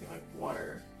waves looking like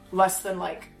water. Less than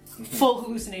like full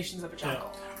hallucinations of a Yeah.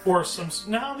 jungle. Or some?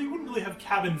 No, they wouldn't really have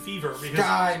cabin fever because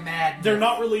Sky madness. they're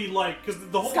not really like because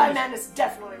the whole Sky Madness is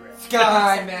definitely real.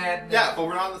 Sky madness. Yeah, but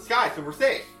we're not in the sky, so we're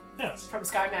safe. Yes. From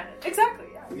Sky Madness. Exactly,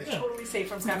 yeah. You're Yeah. totally safe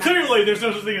from Sky Madness. Clearly, there's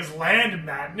no such thing as land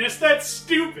madness. That's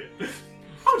stupid.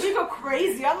 How would you go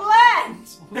crazy on land?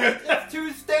 It's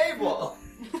too stable.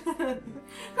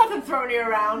 Nothing throwing you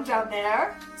around down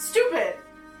there. Stupid.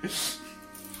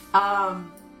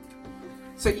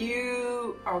 So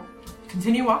you are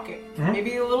continue walking. Mhm.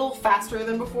 Maybe a little faster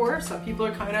than before. Some people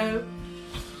are kind of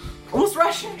almost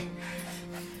rushing.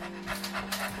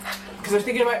 Because they're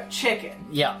thinking about chicken.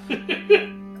 Yeah.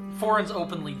 Foreign's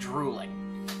openly drooling.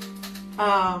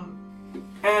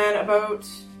 And about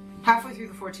halfway through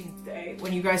the 14th day,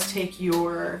 when you guys take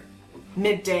your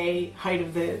midday height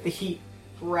of the heat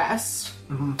rest,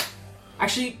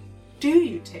 actually, do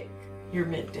you take your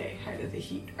midday height of the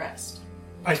heat rest?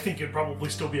 I think it'd probably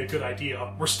still be a good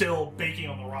idea. We're still baking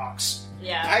on the rocks.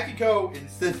 Yeah. Akiko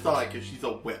insists on it because she's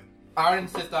a whip. I would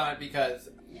insist on it because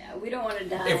Yeah, we don't want to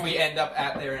die. if we end up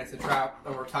at there and it's a trap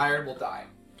and we're tired, we'll die.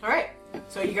 Alright,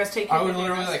 so you guys take your I would midday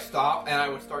literally rest. like stop and I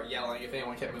would start yelling if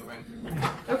anyone kept moving.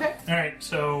 Okay. All right,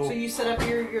 so So you set up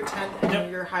your tent and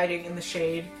Yep. you're hiding in the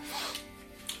shade.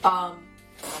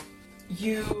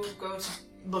 You go to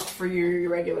look for your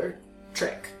regular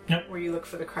trick, Yep. where you look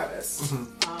for the crevice.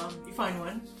 You find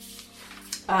one.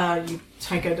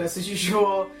 Taika does as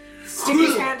usual. Stick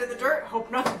his hand in the dirt,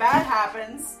 hope nothing bad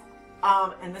happens.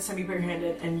 And this time you put your hand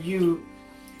in, and you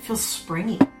feel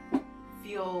springy.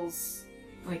 Feels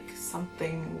like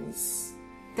something's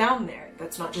down there.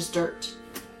 That's not just dirt.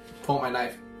 Pull my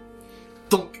knife.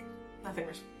 Dunk. Nothing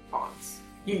responds.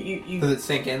 You Does it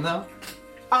sink in though?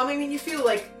 I mean, you feel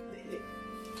like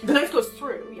the knife goes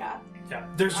through, yeah. yeah,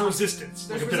 there's resistance.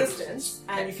 There's like a bit of resistance,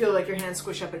 and you feel like your hands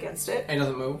squish up against it. And it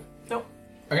doesn't move? Nope.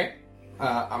 Okay.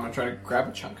 I'm gonna try to grab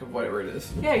a chunk of whatever it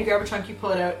is. Yeah, you grab a chunk, you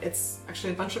pull it out. It's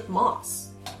actually a bunch of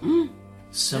moss. the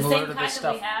Similar same to the kind that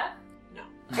stuff. we have. No,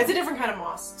 it's a different kind of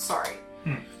moss. Sorry.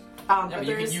 Yeah, But but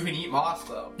there's you can eat moss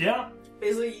though. Yeah,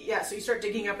 basically, yeah. So you start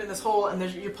digging up in this hole, and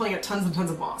you're pulling out tons and tons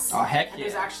of moss. Oh heck And yeah.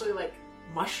 there's actually like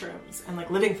mushrooms and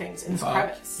like living things in this Fuck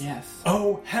crevice. Yes.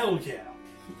 oh hell yeah.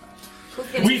 Who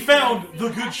can We eat found that? the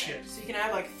good shit. So you can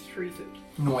add like 3 food.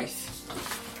 Nice.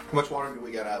 How much water do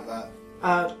we get out of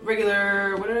that?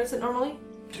 Regular. What is it normally?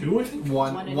 2, I think.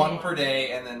 One One a day. per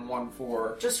day and then one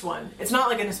for Just one. It's not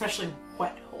like an especially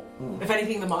wet hole. If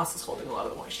anything, the moss is holding a lot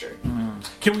of the moisture.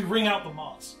 Can we wring out the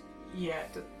moss? Yeah,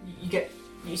 you get.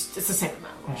 It's the same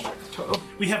amount of moisture total.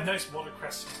 We have nice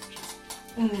watercress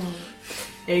sandwiches.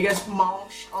 Yeah, you guys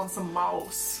munch on some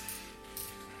mouse.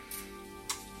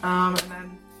 And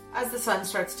then as the sun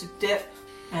starts to dip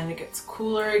and it gets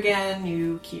cooler again,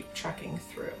 you keep trekking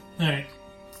through. All right.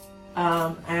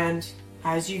 And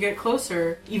as you get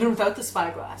closer, even without the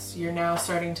spyglass, you're now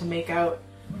starting to make out.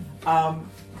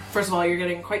 First of all, you're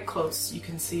getting quite close. You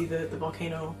can see the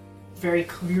volcano very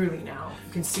clearly now.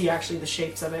 You can see actually the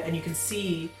shapes of it, and you can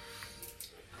see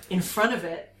in front of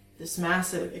it this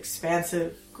massive,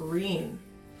 expansive green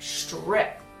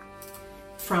strip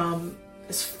from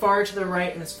as far to the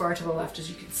right and as far to the left as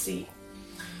you can see.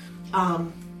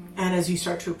 And as you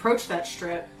start to approach that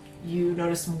strip, you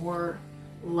notice more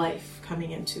life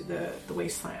coming into the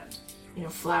wasteland. You know,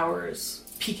 flowers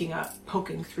peeking up,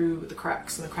 poking through the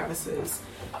cracks and the crevices.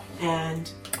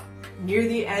 And near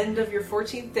the end of your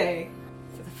 14th day,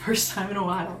 for the first time in a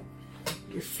while,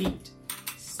 your feet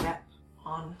step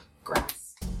on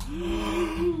grass.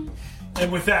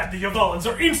 And with that, the Yavalans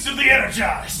are instantly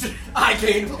energized. I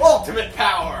gain ultimate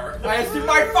power. I assume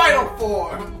my final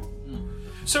form.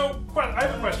 So, I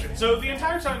have a question. So, the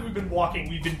entire time we've been walking,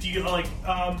 we've been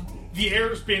the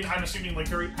air's been, I'm assuming, like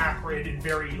very acrid and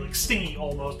very like stingy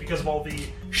almost because of all the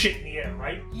shit in the air,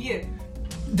 right? Yeah.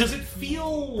 Does it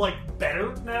feel like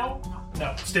better now?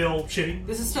 No, still shitty.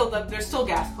 This is still, there's still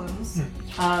gas plumes.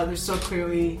 There's still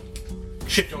clearly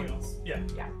Shit going on. Yeah.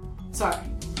 Yeah. Sorry.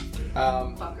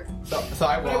 Bunker. So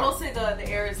I But I will walk. say the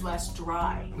air is less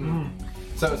dry.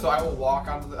 So I will walk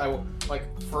onto I will like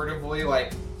furtively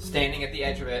like standing at the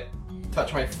edge of it,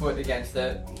 touch my foot against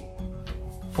it,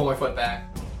 pull my foot back,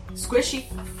 Squishy.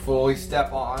 fully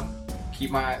step on,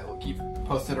 keep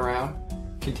posted around,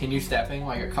 continue stepping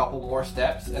like a couple more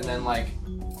steps, and then like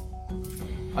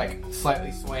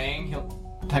slightly swaying,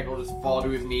 Tiger will just fall to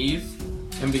his knees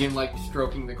and begin like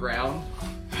stroking the ground,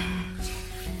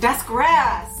 That's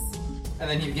grass. and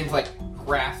then he begins like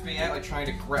grasping at it, like trying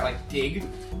to dig.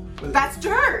 With That's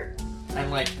dirt.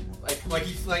 and like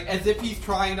he's like as if he's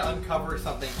trying to uncover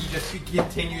something. He just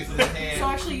continues with his hand. So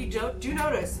actually, you do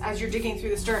notice as you're digging through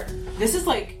this dirt, this is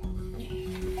like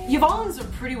Yavalans are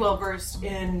pretty well versed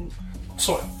in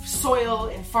soil,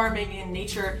 in farming, in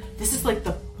nature. This is like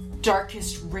the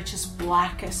darkest, richest,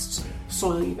 blackest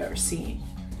soil you've ever seen.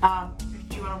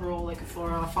 Do you want to roll like a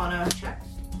flora fauna check?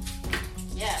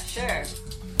 Yeah, sure.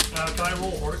 Can I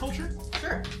roll horticulture?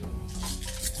 Sure.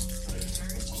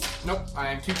 Nope, I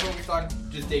am too focused on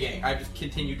just digging. I just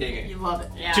continue digging. You love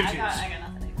it. Yeah, Two I twos. got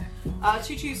nothing either.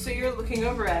 Tutu, so you're looking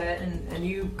over at it, and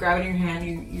you grab it in your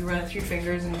hand, you run it through your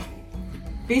fingers, and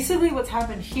basically what's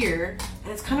happened here,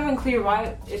 and it's kind of unclear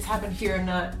why it's happened here and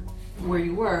not where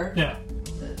you were, Yeah.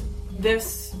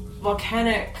 this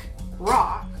volcanic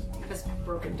rock has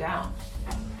broken down.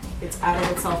 It's added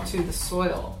itself to the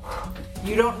soil.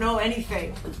 You don't know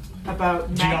anything about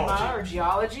magma Geology. or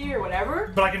geology or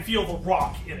whatever, But I can feel the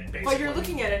rock in it, basically. but you're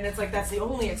looking at it and it's like that's the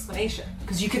only explanation.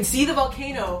 Because you can see the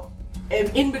volcano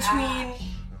in between,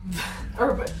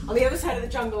 or on the other side of the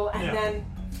jungle, and Yeah. then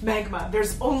magma.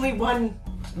 There's only one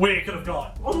way it could have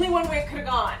gone. way it could have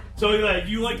gone. So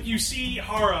you see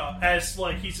Hara as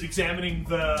like he's examining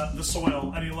the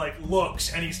soil, and he like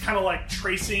looks, and he's kind of like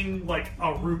tracing like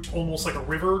a route, almost like a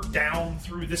river, down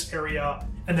through this area,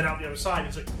 and then out the other side.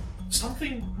 He's like,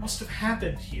 something must have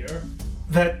happened here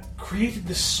that created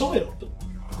this soil. But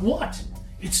what?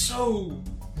 It's so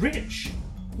rich.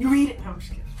 You read it. No, I'm just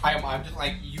kidding. I'm just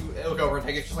like you look over and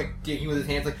Tiger's just like digging with his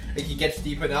hands, like he gets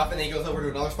deep enough, and then he goes over to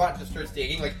another spot and just starts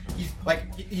digging. Like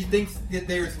he thinks that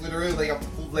there's literally like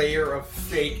a layer of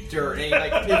fake dirt, and he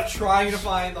like is trying to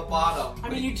find the bottom. I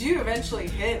mean, you do eventually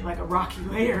hit like a rocky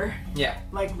layer, Yeah,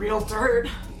 like real dirt.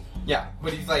 yeah,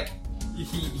 but he's like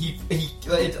he's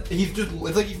just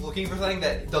it's like he's looking for something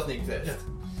that doesn't exist.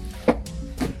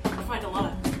 I find a lot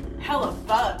of hella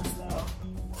bugs though.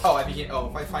 Oh,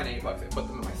 if I find any bugs, I put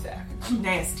them in my sack.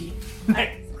 Nasty.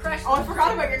 Hey, Crush. Oh, I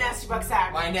forgot about your nasty bug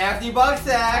sack. My nasty bug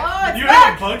sack. Oh, it's you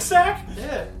back. have a bug sack?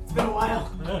 Yeah. It's been a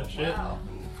while. Oh shit. Wow.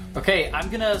 Okay, I'm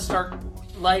gonna start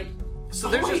like. So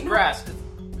there's wait, just no. grass.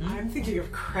 I'm thinking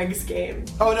of Craig's game.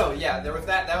 Oh no, yeah, there was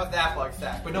that. That was that bug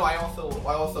sack. But no, I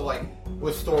also like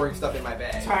was storing stuff in my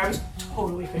bag. Sorry, I was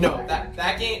totally thinking. No, of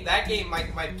that game,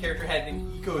 my character had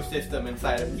an ecosystem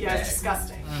inside of his Yeah, bag. it's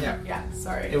disgusting. Yeah. Yeah,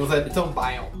 sorry. It was its own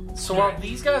biome. So while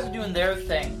these guys are doing their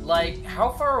thing, like, how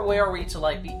far away are we to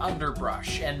like the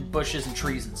underbrush and bushes and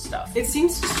trees and stuff? It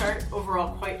seems to start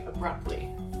overall quite abruptly.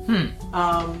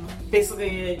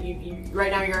 Basically, you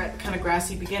right now you're at kind of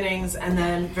grassy beginnings, and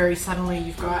then very suddenly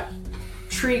you've got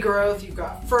tree growth, you've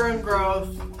got fern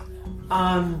growth,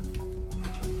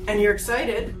 and you're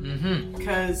excited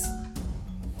because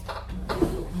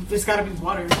there's got to be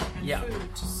water and Yeah.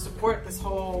 food to support this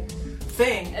whole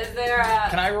thing. Is there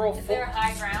Can I roll Is there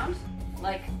high ground?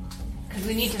 Like, because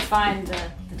we need to find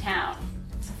the town.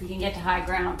 So if we can get to high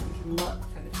ground, we can look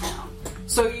for the town.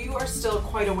 So you are still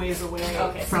quite a ways away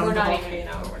Okay, so from we're the not volcano.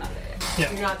 even. We're not there yet.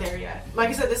 Yeah. You're not there yet. Like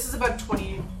I said, this is about a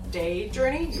 20-day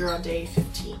journey. You're on day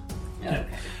 15. Yeah.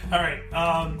 All right.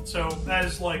 So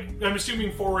as like I'm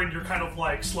assuming Foreign, you're kind of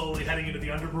like slowly heading into the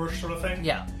underbrush sort of thing.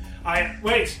 Yeah.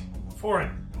 Wait,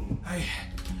 Foreign.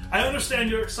 I understand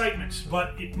your excitement,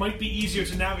 but it might be easier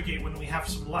to navigate when we have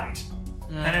some light.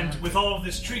 And with all of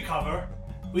this tree cover,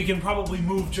 we can probably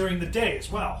move during the day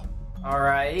as well.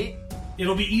 Alright.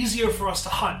 It'll be easier for us to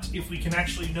hunt if we can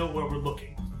actually know where we're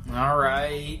looking.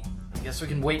 Alright. I guess we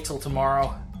can wait till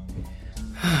tomorrow.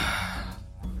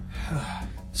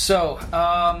 So,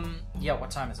 yeah,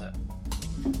 what time is it?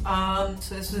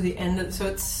 So this was the end of, so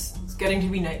it's getting to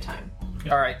be nighttime.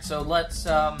 Alright, so let's,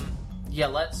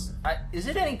 is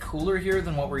it any cooler here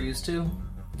than what we're used to?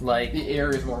 Like, The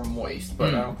air is more moist,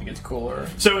 but I don't think it's cooler.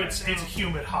 So it's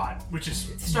humid hot, which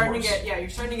is Starting worse. to get, you're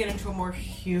starting to get into a more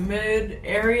humid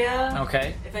area.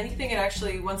 okay. If anything, it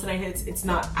actually, once the night hits, it's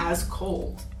not as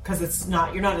cold. Because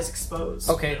you're not as exposed.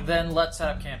 Okay, then let's set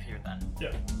up camp here then. Yeah,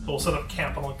 so we'll set up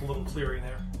camp on like a little clearing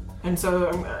there. And so,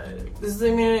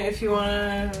 if you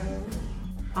want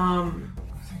to,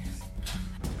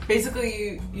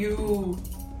 basically you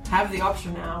have the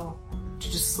option now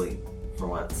to just sleep for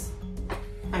once.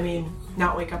 I mean,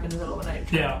 not wake up in the middle of the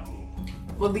night. Yeah.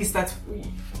 Well, at least that's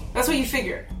what you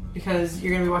figure. Because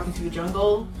you're going to be walking through the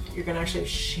jungle, you're going to actually have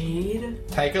shade.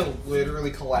 Taika literally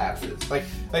collapses. While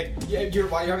you're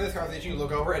having this conversation, you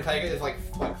look over and Taika is like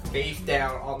face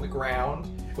down on the ground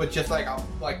with just like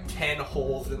 10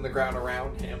 holes in the ground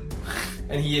around him,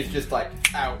 and he is just like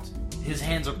out. His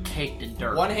hands are caked in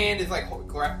dirt. One hand is like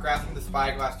grasping the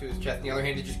spyglass to his chest, and the other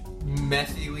hand is just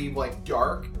messily like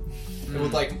dark. And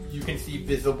with like you can see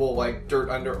visible like dirt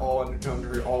under all of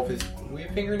his. Do we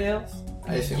have fingernails?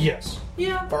 I assume. Yes.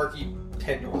 Yeah. Barky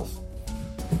tendrils.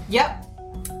 Yep.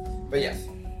 But yes.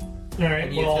 All right.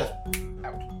 And he Well, is just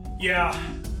out. yeah.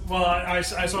 Well,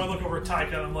 so I look over at Taika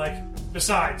and I'm like,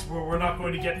 besides, we're not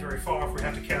going to get very far if we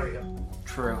have to carry him.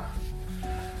 True.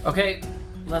 Okay,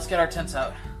 let's get our tents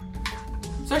out.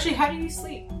 So actually, how do you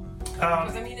sleep?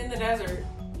 Because I mean, in the desert,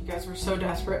 you guys were so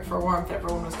desperate for warmth,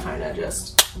 everyone was kind of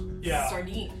just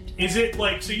sardined. Is it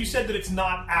like, so you said that it's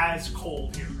not as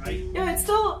cold here, right? Yeah, it's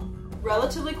still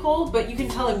relatively cold, but you can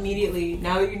tell immediately,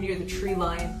 now that you're near the tree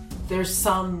line, there's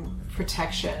some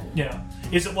protection. Yeah.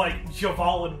 Is it like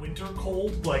Javal in winter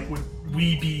cold? Like, would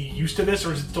we be used to this,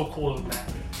 or is it still colder than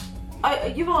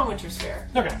that? You've on winter's fair.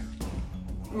 Okay.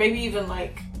 Maybe even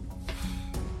like,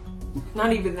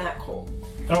 not even that cold.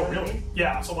 Oh, really?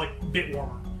 Yeah, so like a bit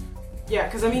warmer. Yeah,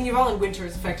 because I mean, you've all in winter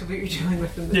is effectively what you're dealing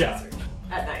with in the desert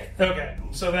at night. Okay,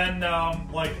 so then,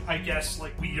 I guess,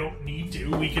 we don't need to.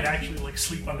 We could actually,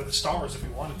 sleep under the stars if we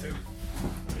wanted to.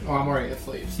 Oh, I'm already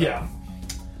asleep. So. Yeah.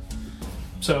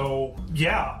 So,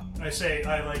 yeah, I go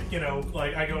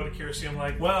to Kiersey, I'm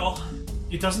like, well,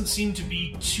 it doesn't seem to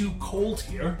be too cold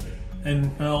here,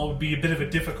 and, well, it would be a bit of a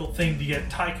difficult thing to get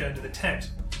Taika into the tent.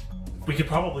 We could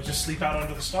probably just sleep out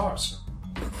under the stars.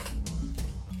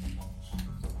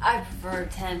 I prefer a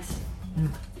tent.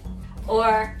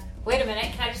 Or, wait a minute,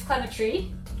 can I just climb a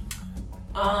tree?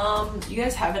 You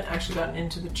guys haven't actually gotten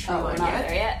into the tree Oh, we're line not yet.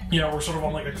 there yet. Yeah, we're sort of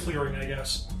on, a clearing, I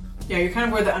guess. Yeah, you're kind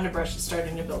of where the underbrush is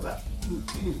starting to build up.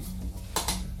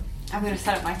 I'm gonna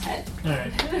set up my tent.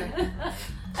 Alright.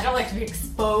 I don't like to be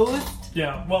exposed.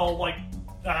 Yeah, well,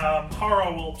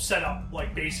 Hara will set up,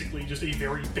 basically just a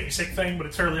very basic thing, but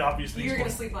it's fairly obvious that You're he's gonna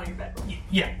sleep on your bed.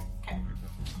 Yeah.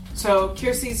 So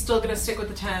Kiersey's still gonna stick with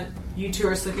the tent. You two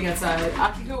are sleeping outside.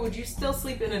 Akiko, would you still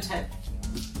sleep in a tent?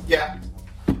 Yeah.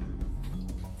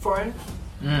 Foreign?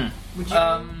 Would you?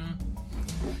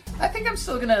 I think I'm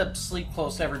still gonna sleep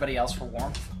close to everybody else for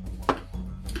warmth.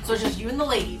 So it's just you and the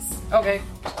ladies Okay.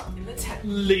 in the tent.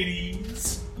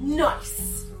 Ladies.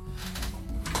 Nice.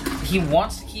 He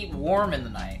wants to keep warm in the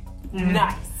night.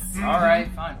 Nice. Alright,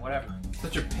 fine, whatever.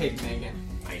 Such a pig, Megan.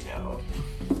 I know.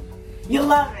 You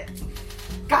love it.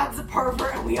 God's a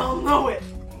pervert and we all know it.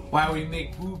 Why would he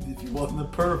make boobs if he wasn't a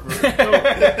pervert?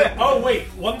 Oh, wait.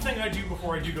 One thing I do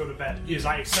before I do go to bed is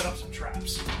I set up some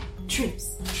traps.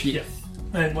 Trips. Yeah.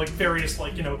 And, various,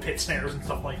 pit snares and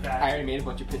stuff like I that. already made a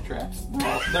bunch of pit traps.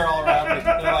 They're all around me.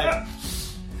 They're like,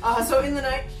 So in the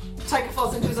night, Taika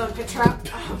falls into his own pit trap.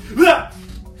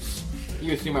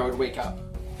 you assume I would wake up.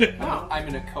 No, I'm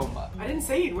in a coma. I didn't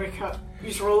say you'd wake up. You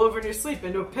just roll over in your sleep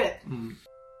into a pit.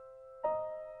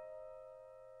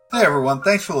 Hey everyone,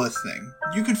 thanks for listening.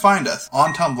 You can find us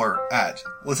on Tumblr at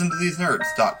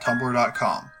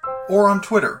listentothesenerds.tumblr.com or on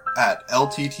Twitter at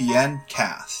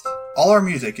LTTNcast. All our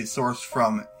music is sourced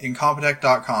from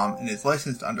Incompetech.com and is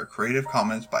licensed under Creative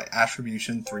Commons by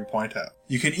Attribution 3.0.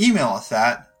 You can email us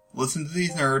at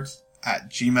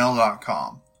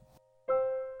listentothesenerds@gmail.com.